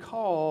we could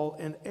call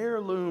an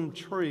heirloom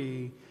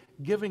tree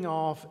giving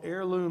off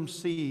heirloom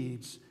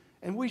seeds,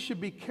 and we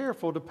should be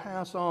careful to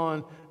pass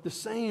on the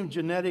same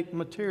genetic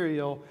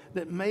material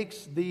that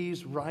makes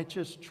these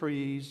righteous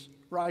trees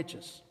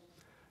righteous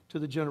to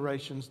the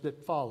generations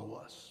that follow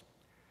us.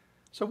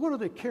 So what are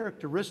the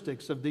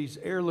characteristics of these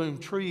heirloom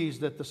trees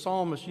that the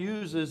psalmist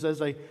uses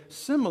as a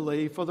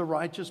simile for the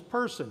righteous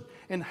person?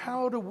 And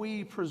how do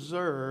we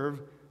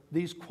preserve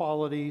these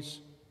qualities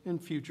in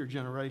future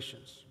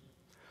generations?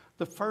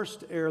 The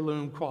first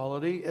heirloom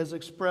quality is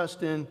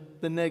expressed in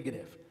the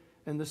negative,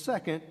 and the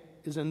second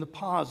is in the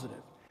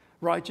positive.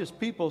 Righteous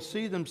people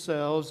see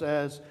themselves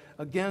as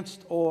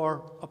against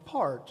or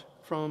apart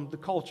from the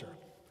culture.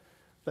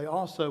 They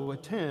also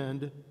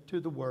attend to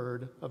the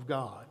Word of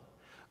God.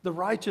 The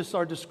righteous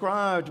are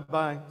described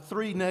by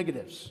 3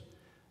 negatives.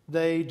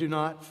 They do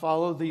not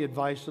follow the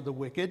advice of the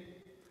wicked.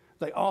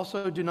 They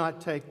also do not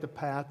take the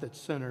path that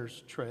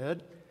sinners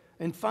tread.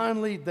 And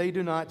finally, they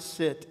do not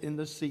sit in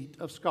the seat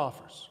of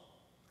scoffers.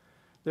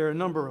 There are a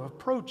number of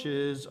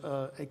approaches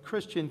a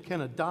Christian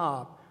can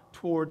adopt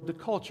toward the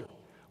culture.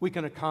 We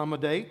can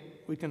accommodate,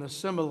 we can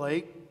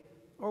assimilate,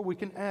 or we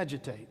can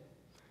agitate.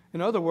 In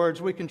other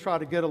words, we can try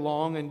to get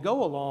along and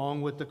go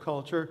along with the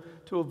culture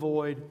to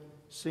avoid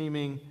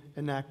seeming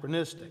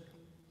anachronistic.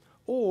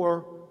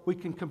 Or we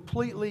can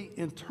completely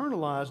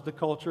internalize the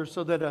culture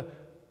so that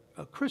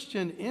a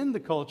Christian in the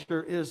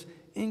culture is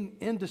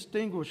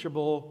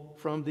indistinguishable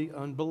from the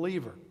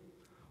unbeliever.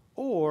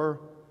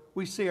 Or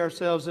we see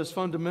ourselves as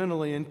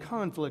fundamentally in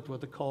conflict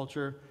with the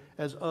culture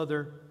as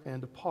other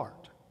and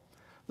apart.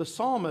 The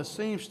psalmist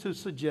seems to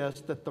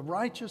suggest that the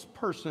righteous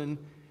person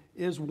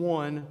is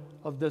one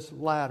of this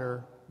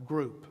latter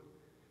group.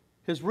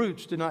 His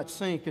roots do not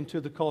sink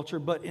into the culture,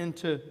 but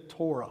into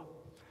Torah,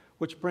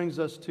 which brings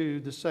us to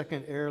the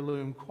second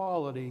heirloom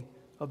quality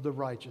of the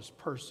righteous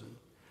person.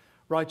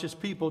 Righteous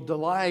people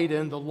delight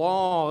in the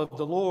law of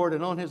the Lord,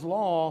 and on His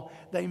law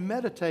they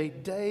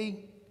meditate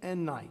day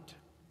and night.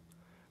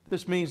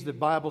 This means that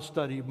Bible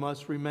study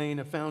must remain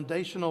a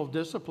foundational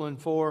discipline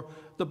for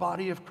the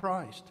body of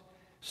Christ.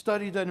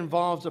 Study that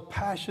involves a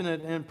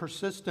passionate and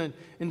persistent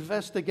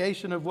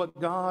investigation of what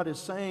God is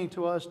saying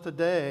to us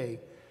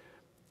today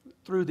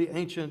through the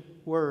ancient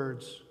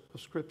words of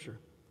Scripture.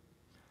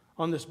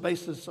 On this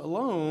basis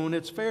alone,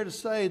 it's fair to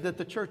say that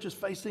the church is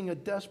facing a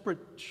desperate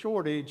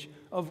shortage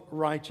of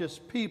righteous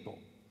people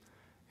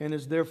and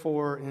is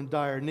therefore in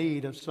dire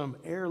need of some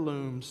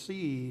heirloom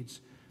seeds,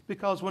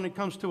 because when it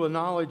comes to a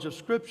knowledge of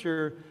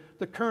Scripture,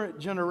 the current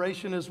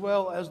generation as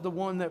well as the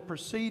one that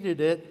preceded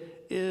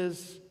it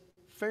is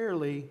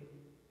fairly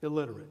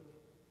illiterate.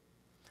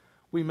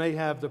 We may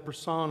have the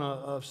persona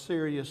of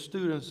serious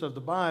students of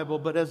the Bible,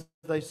 but as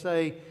they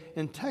say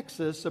in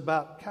Texas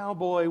about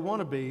cowboy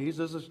wannabes,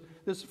 this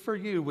is for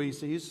you,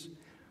 Weeseys,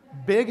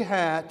 big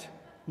hat,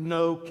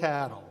 no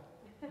cattle.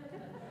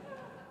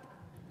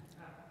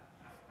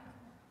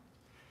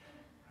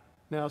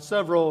 Now,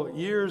 several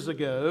years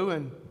ago,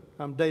 and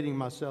I'm dating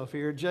myself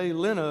here, Jay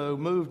Leno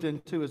moved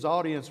into his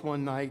audience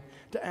one night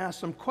to ask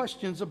some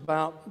questions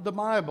about the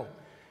Bible.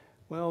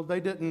 Well, they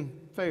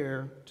didn't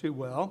fare too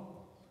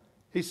well.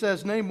 He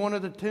says, name one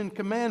of the 10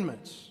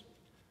 commandments.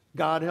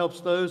 God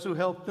helps those who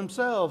help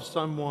themselves,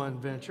 someone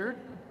ventured.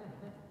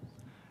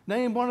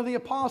 Name one of the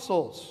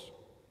apostles.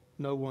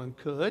 No one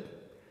could.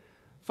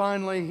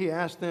 Finally, he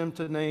asked them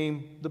to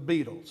name the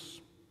Beatles.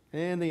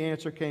 And the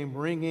answer came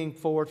ringing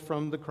forth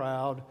from the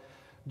crowd,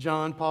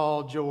 John,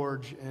 Paul,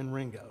 George, and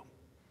Ringo.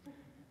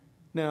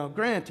 Now,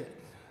 granted,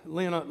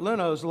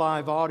 Leno's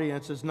live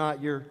audience is not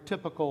your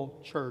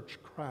typical church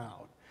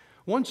crowd.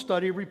 One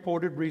study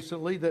reported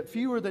recently that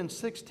fewer than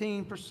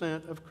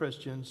 16% of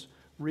Christians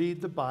read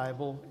the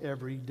Bible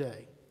every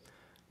day.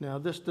 Now,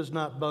 this does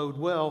not bode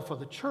well for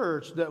the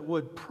church that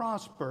would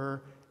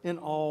prosper in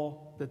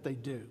all that they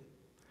do.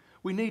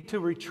 We need to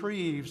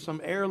retrieve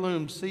some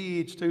heirloom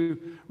seeds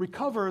to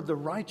recover the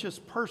righteous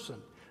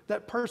person,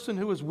 that person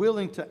who is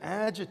willing to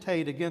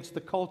agitate against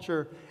the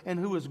culture and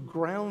who is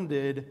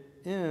grounded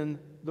in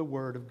the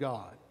Word of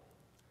God.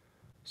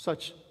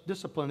 Such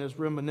discipline is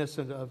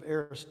reminiscent of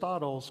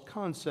Aristotle's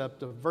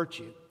concept of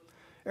virtue.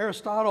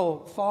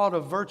 Aristotle thought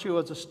of virtue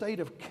as a state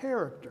of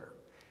character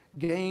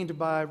gained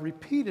by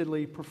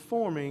repeatedly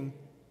performing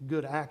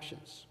good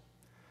actions.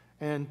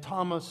 And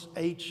Thomas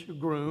H.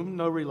 Groom,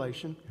 no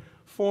relation,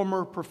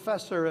 former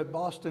professor at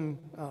Boston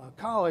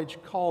College,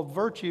 called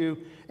virtue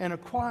an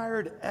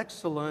acquired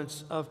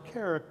excellence of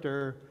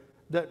character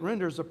that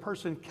renders a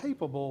person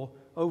capable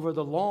over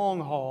the long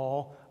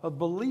haul of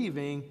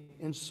believing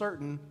in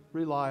certain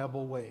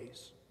reliable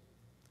ways.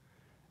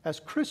 As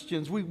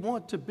Christians, we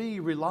want to be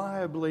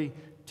reliably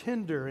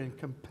tender and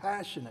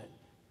compassionate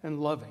and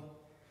loving.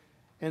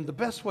 And the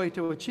best way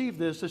to achieve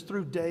this is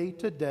through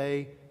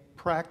day-to-day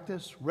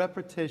practice,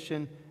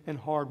 repetition, and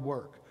hard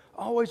work,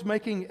 always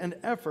making an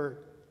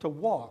effort to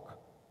walk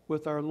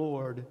with our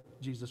Lord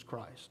Jesus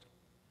Christ.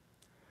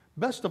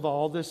 Best of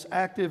all, this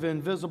active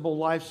and visible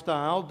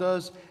lifestyle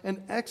does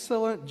an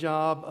excellent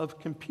job of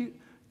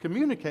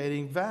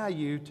communicating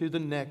value to the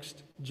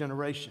next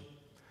generation.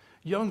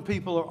 Young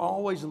people are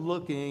always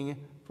looking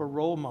for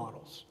role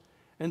models,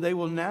 and they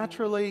will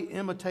naturally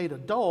imitate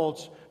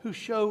adults who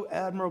show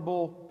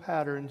admirable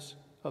patterns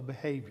of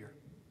behavior.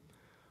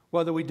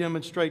 Whether we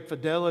demonstrate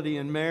fidelity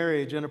in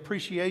marriage, an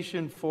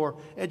appreciation for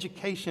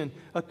education,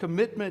 a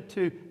commitment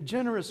to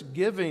generous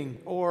giving,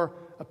 or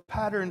a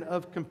pattern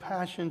of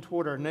compassion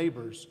toward our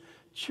neighbors,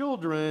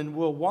 children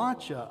will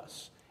watch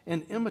us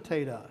and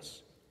imitate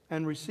us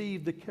and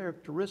receive the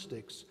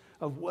characteristics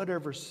of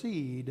whatever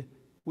seed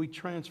we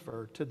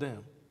transfer to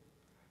them.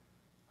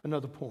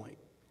 Another point.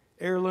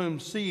 Heirloom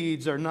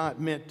seeds are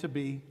not meant to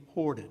be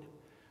hoarded.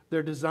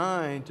 They're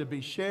designed to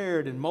be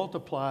shared and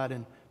multiplied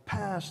and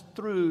passed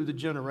through the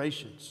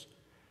generations.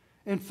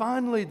 And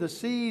finally, the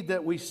seed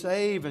that we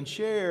save and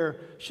share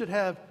should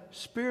have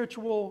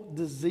spiritual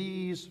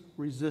disease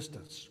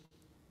resistance.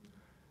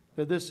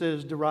 Now, this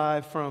is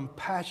derived from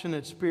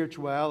passionate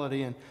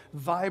spirituality and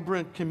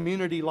vibrant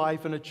community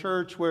life in a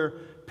church where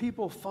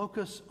people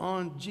focus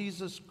on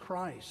Jesus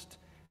Christ,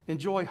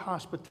 enjoy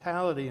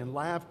hospitality and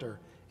laughter,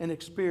 and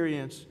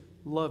experience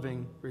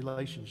loving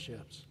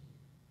relationships.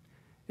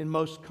 In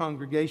most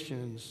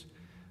congregations,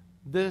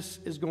 this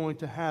is going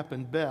to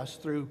happen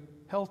best through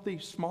healthy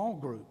small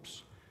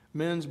groups,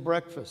 men's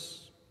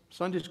breakfasts,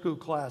 Sunday school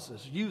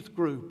classes, youth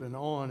group, and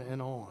on and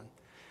on.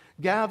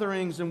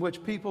 Gatherings in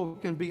which people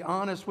can be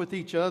honest with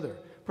each other,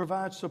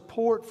 provide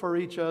support for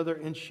each other,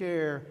 and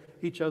share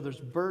each other's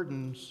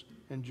burdens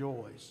and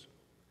joys.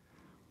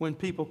 When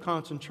people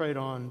concentrate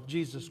on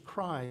Jesus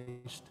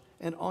Christ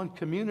and on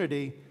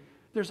community,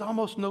 there's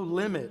almost no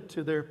limit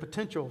to their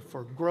potential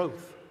for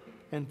growth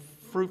and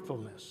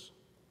fruitfulness.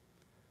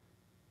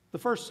 The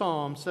first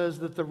psalm says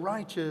that the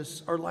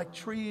righteous are like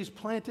trees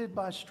planted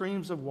by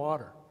streams of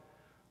water,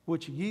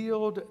 which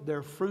yield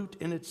their fruit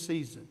in its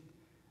season,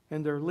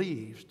 and their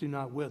leaves do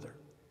not wither.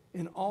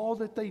 In all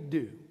that they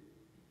do,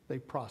 they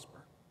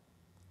prosper.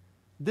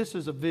 This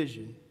is a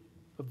vision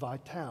of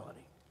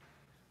vitality.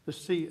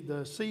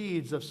 The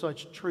seeds of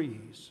such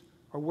trees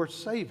are worth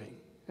saving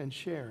and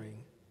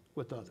sharing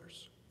with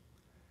others.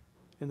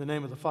 In the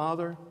name of the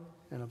Father,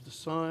 and of the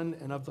Son,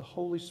 and of the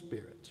Holy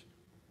Spirit.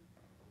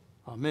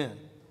 Amen.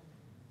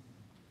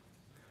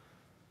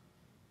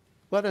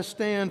 Let us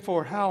stand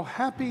for How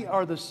Happy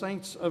Are the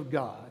Saints of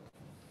God.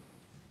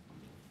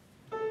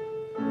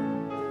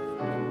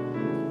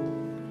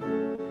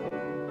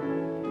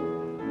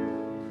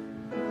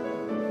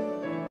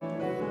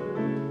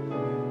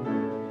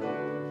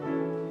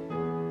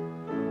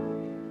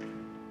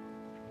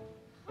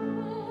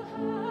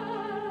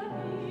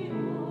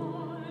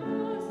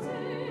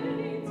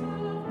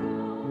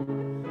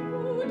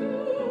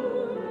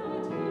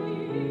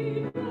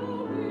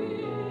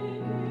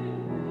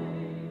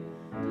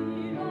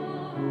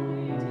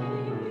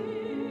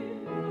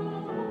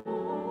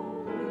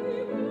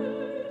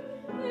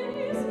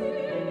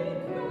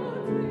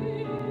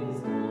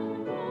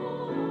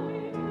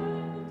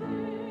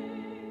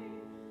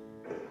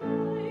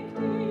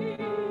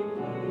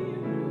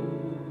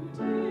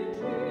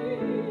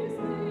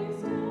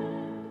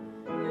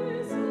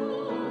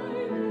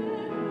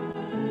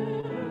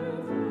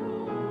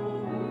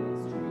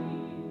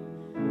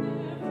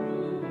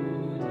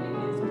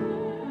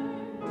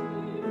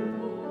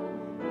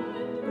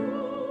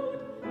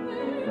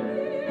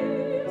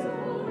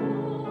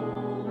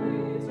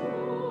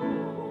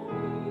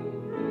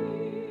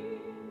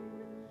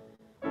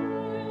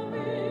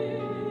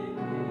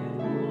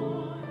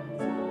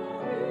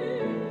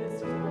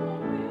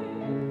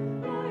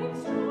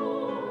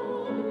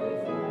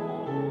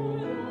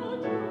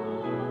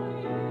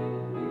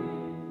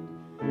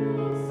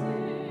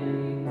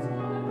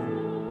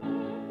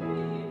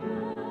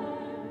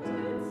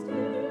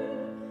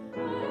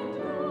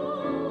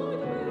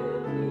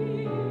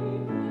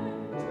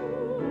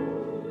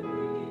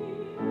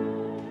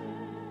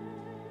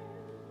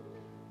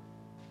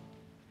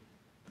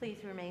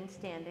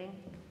 standing.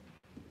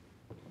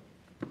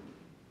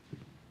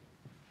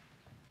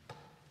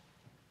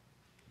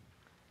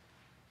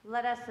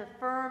 Let us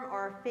affirm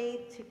our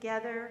faith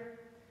together,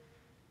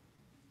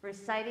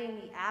 reciting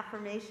the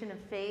affirmation of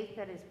faith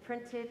that is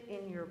printed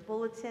in your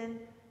bulletin.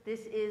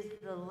 This is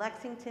the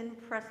Lexington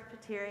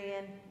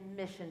Presbyterian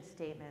mission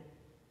statement.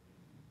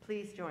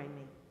 Please join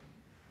me.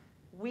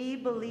 We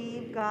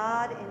believe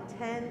God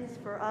intends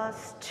for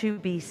us to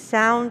be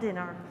sound in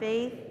our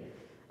faith,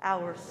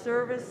 our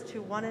service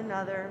to one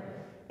another,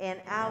 and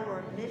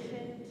our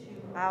mission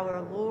to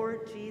our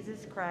Lord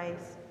Jesus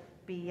Christ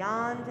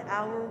beyond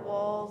our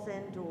walls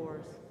and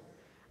doors.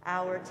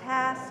 Our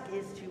task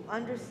is to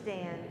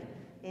understand,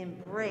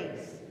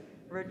 embrace,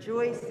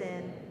 rejoice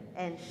in,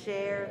 and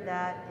share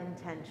that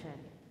intention.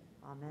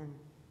 Amen.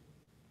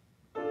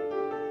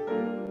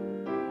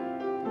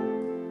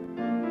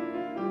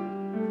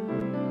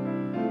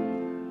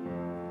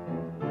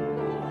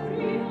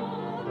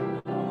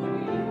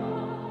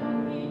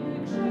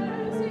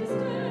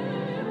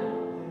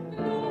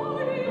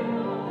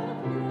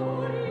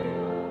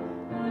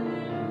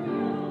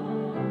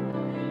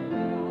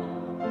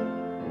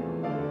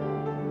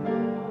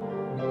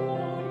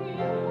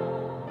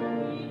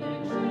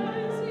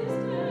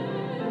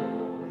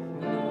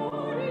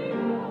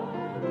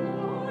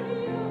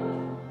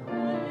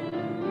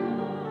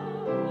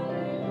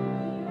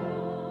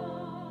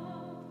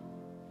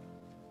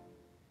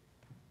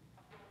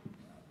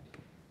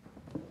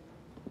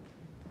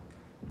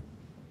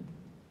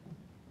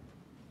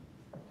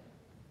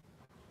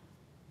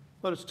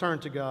 Let us turn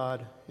to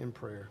God in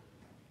prayer.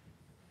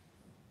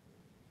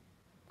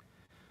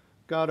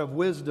 God of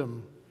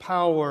wisdom,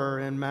 power,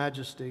 and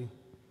majesty,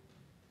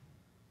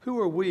 who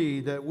are we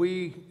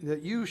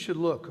that you should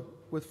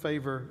look with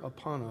favor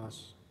upon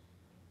us?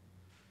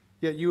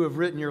 Yet you have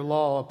written your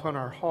law upon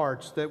our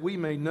hearts that we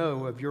may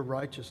know of your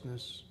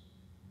righteousness.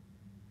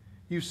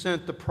 You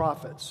sent the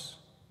prophets.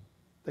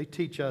 They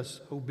teach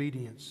us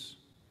obedience.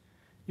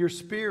 Your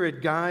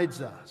Spirit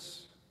guides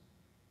us.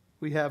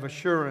 We have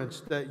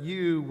assurance that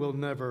you will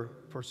never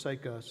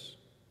forsake us.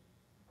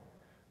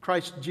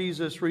 Christ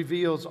Jesus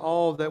reveals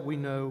all that we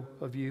know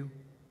of you.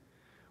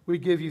 We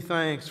give you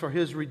thanks for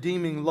his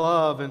redeeming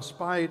love in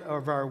spite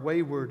of our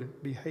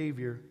wayward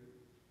behavior.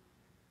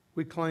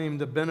 We claim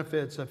the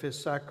benefits of his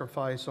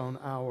sacrifice on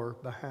our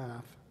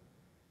behalf.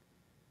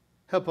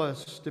 Help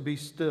us to be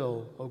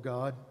still, O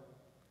God,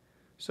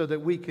 so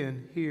that we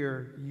can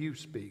hear you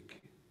speak.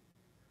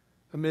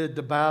 Amid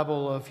the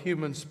babble of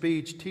human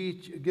speech,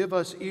 give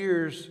us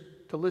ears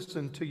to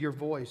listen to your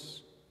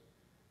voice.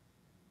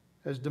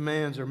 As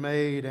demands are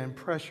made and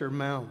pressure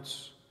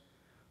mounts,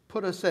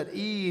 put us at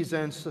ease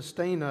and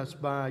sustain us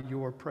by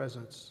your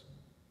presence.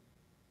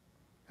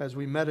 As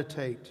we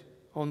meditate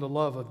on the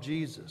love of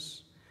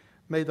Jesus,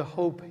 may the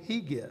hope he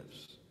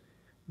gives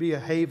be a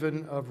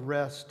haven of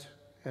rest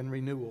and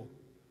renewal.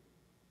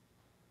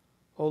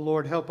 O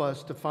Lord, help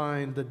us to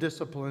find the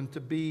discipline to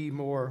be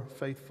more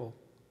faithful.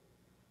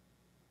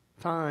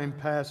 Time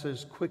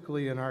passes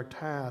quickly and our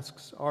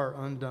tasks are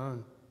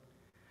undone.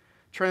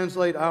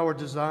 Translate our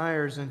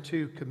desires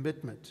into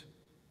commitment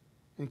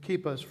and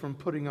keep us from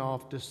putting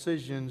off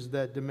decisions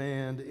that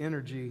demand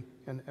energy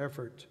and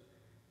effort.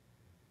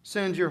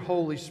 Send your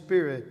Holy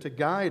Spirit to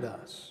guide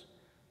us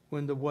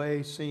when the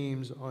way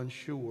seems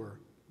unsure,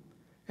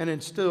 and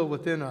instill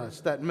within us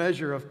that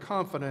measure of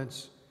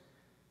confidence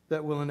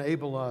that will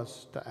enable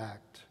us to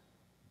act.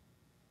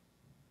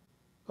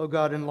 O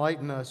God,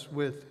 enlighten us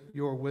with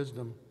your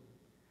wisdom.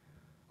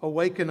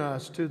 Awaken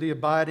us to the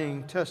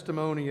abiding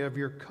testimony of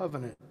your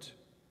covenant.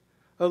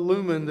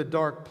 Illumine the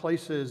dark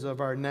places of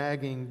our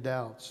nagging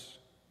doubts.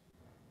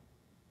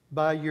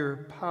 By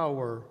your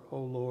power, O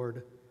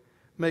Lord,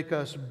 make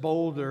us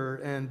bolder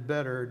and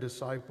better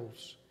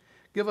disciples.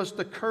 Give us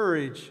the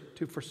courage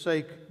to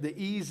forsake the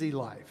easy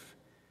life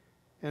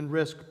and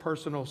risk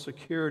personal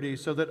security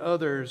so that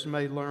others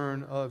may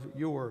learn of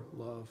your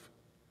love.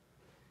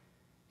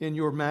 In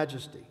your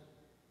majesty,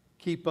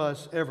 keep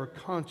us ever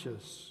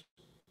conscious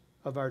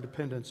of our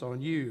dependence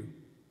on you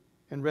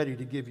and ready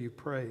to give you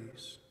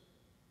praise.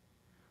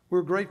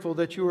 We're grateful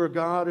that you are a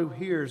God who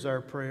hears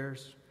our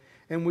prayers,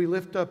 and we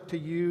lift up to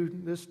you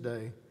this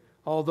day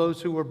all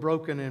those who are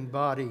broken in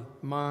body,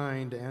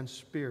 mind, and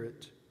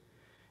spirit.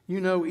 You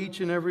know each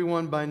and every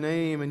one by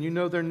name, and you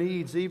know their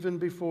needs even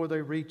before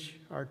they reach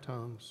our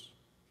tongues.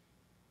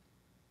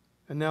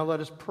 And now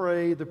let us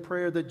pray the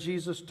prayer that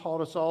Jesus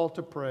taught us all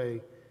to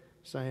pray,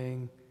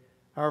 saying,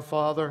 Our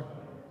Father,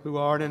 who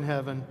art in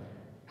heaven,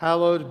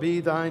 hallowed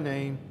be thy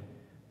name.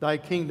 Thy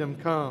kingdom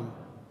come,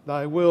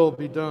 thy will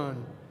be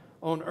done,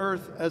 on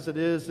earth as it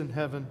is in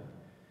heaven.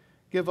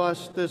 Give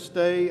us this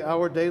day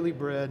our daily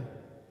bread,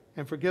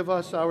 and forgive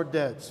us our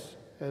debts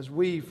as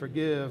we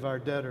forgive our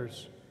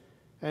debtors.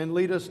 And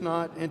lead us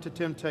not into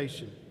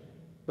temptation,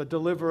 but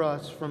deliver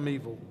us from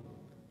evil.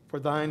 For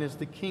thine is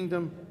the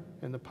kingdom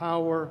and the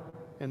power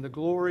and the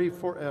glory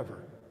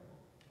forever.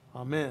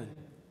 Amen.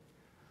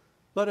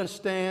 Let us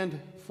stand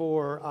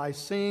for I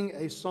Sing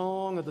a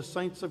Song of the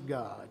Saints of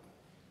God.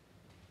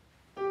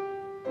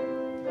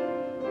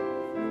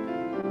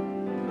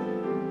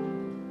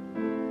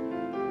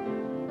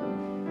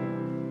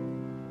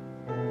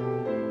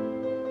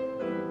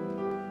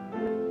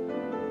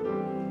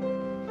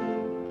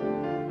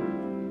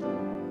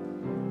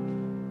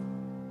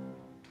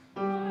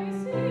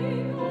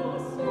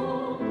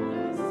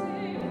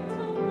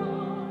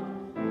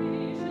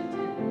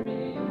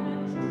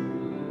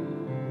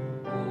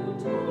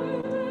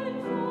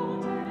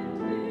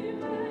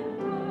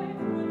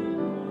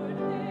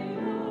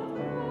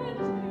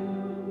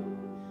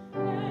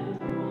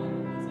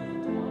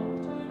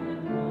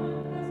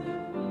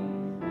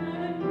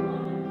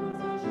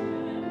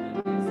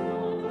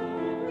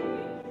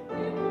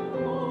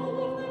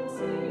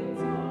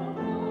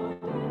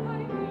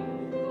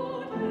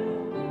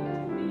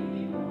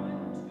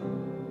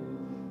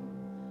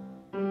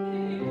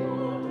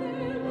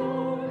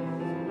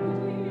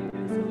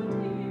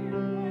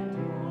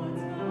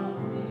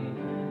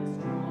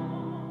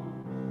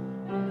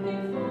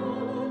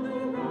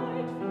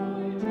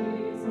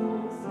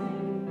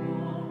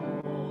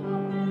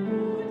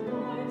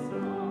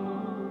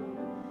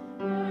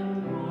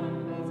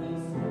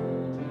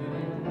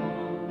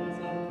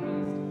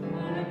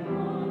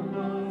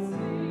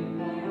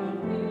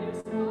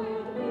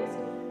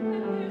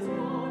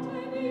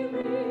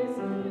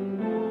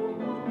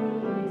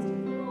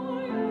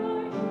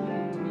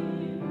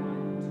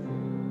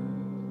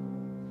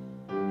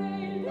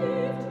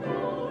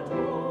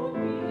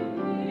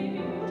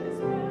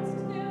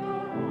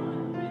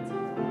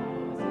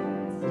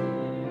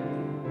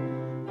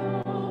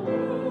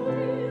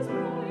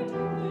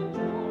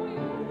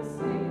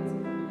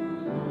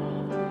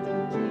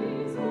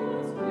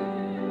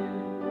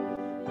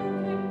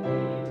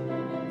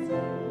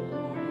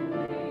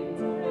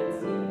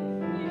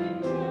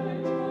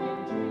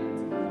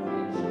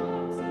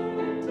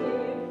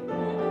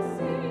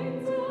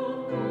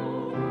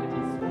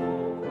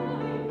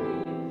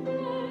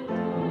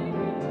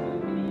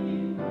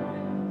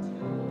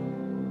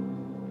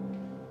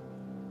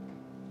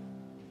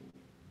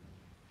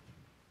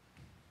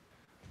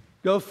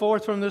 Go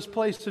forth from this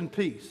place in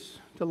peace,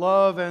 to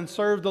love and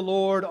serve the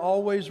Lord,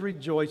 always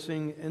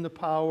rejoicing in the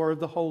power of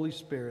the Holy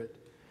Spirit.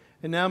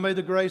 And now may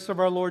the grace of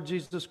our Lord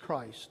Jesus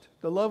Christ,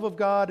 the love of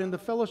God, and the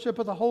fellowship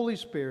of the Holy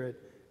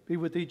Spirit be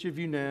with each of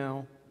you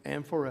now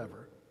and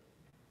forever.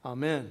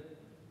 Amen.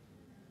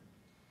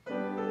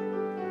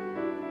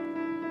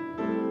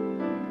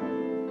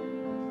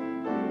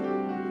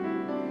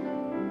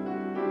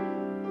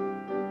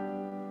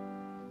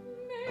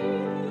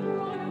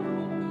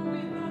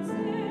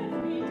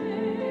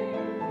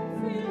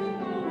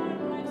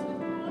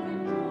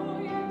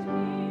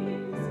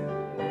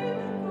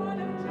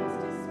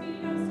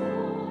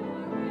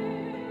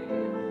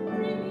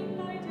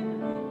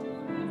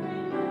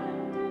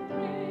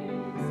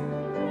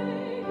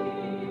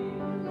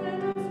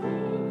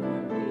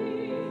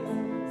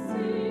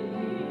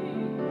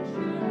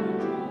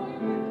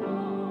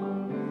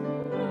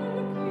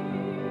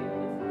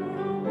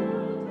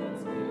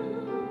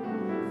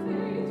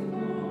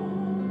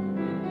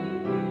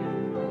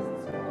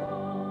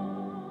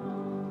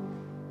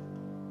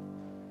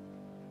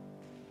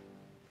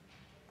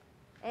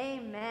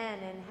 Amen,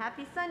 and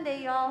happy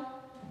Sunday, y'all.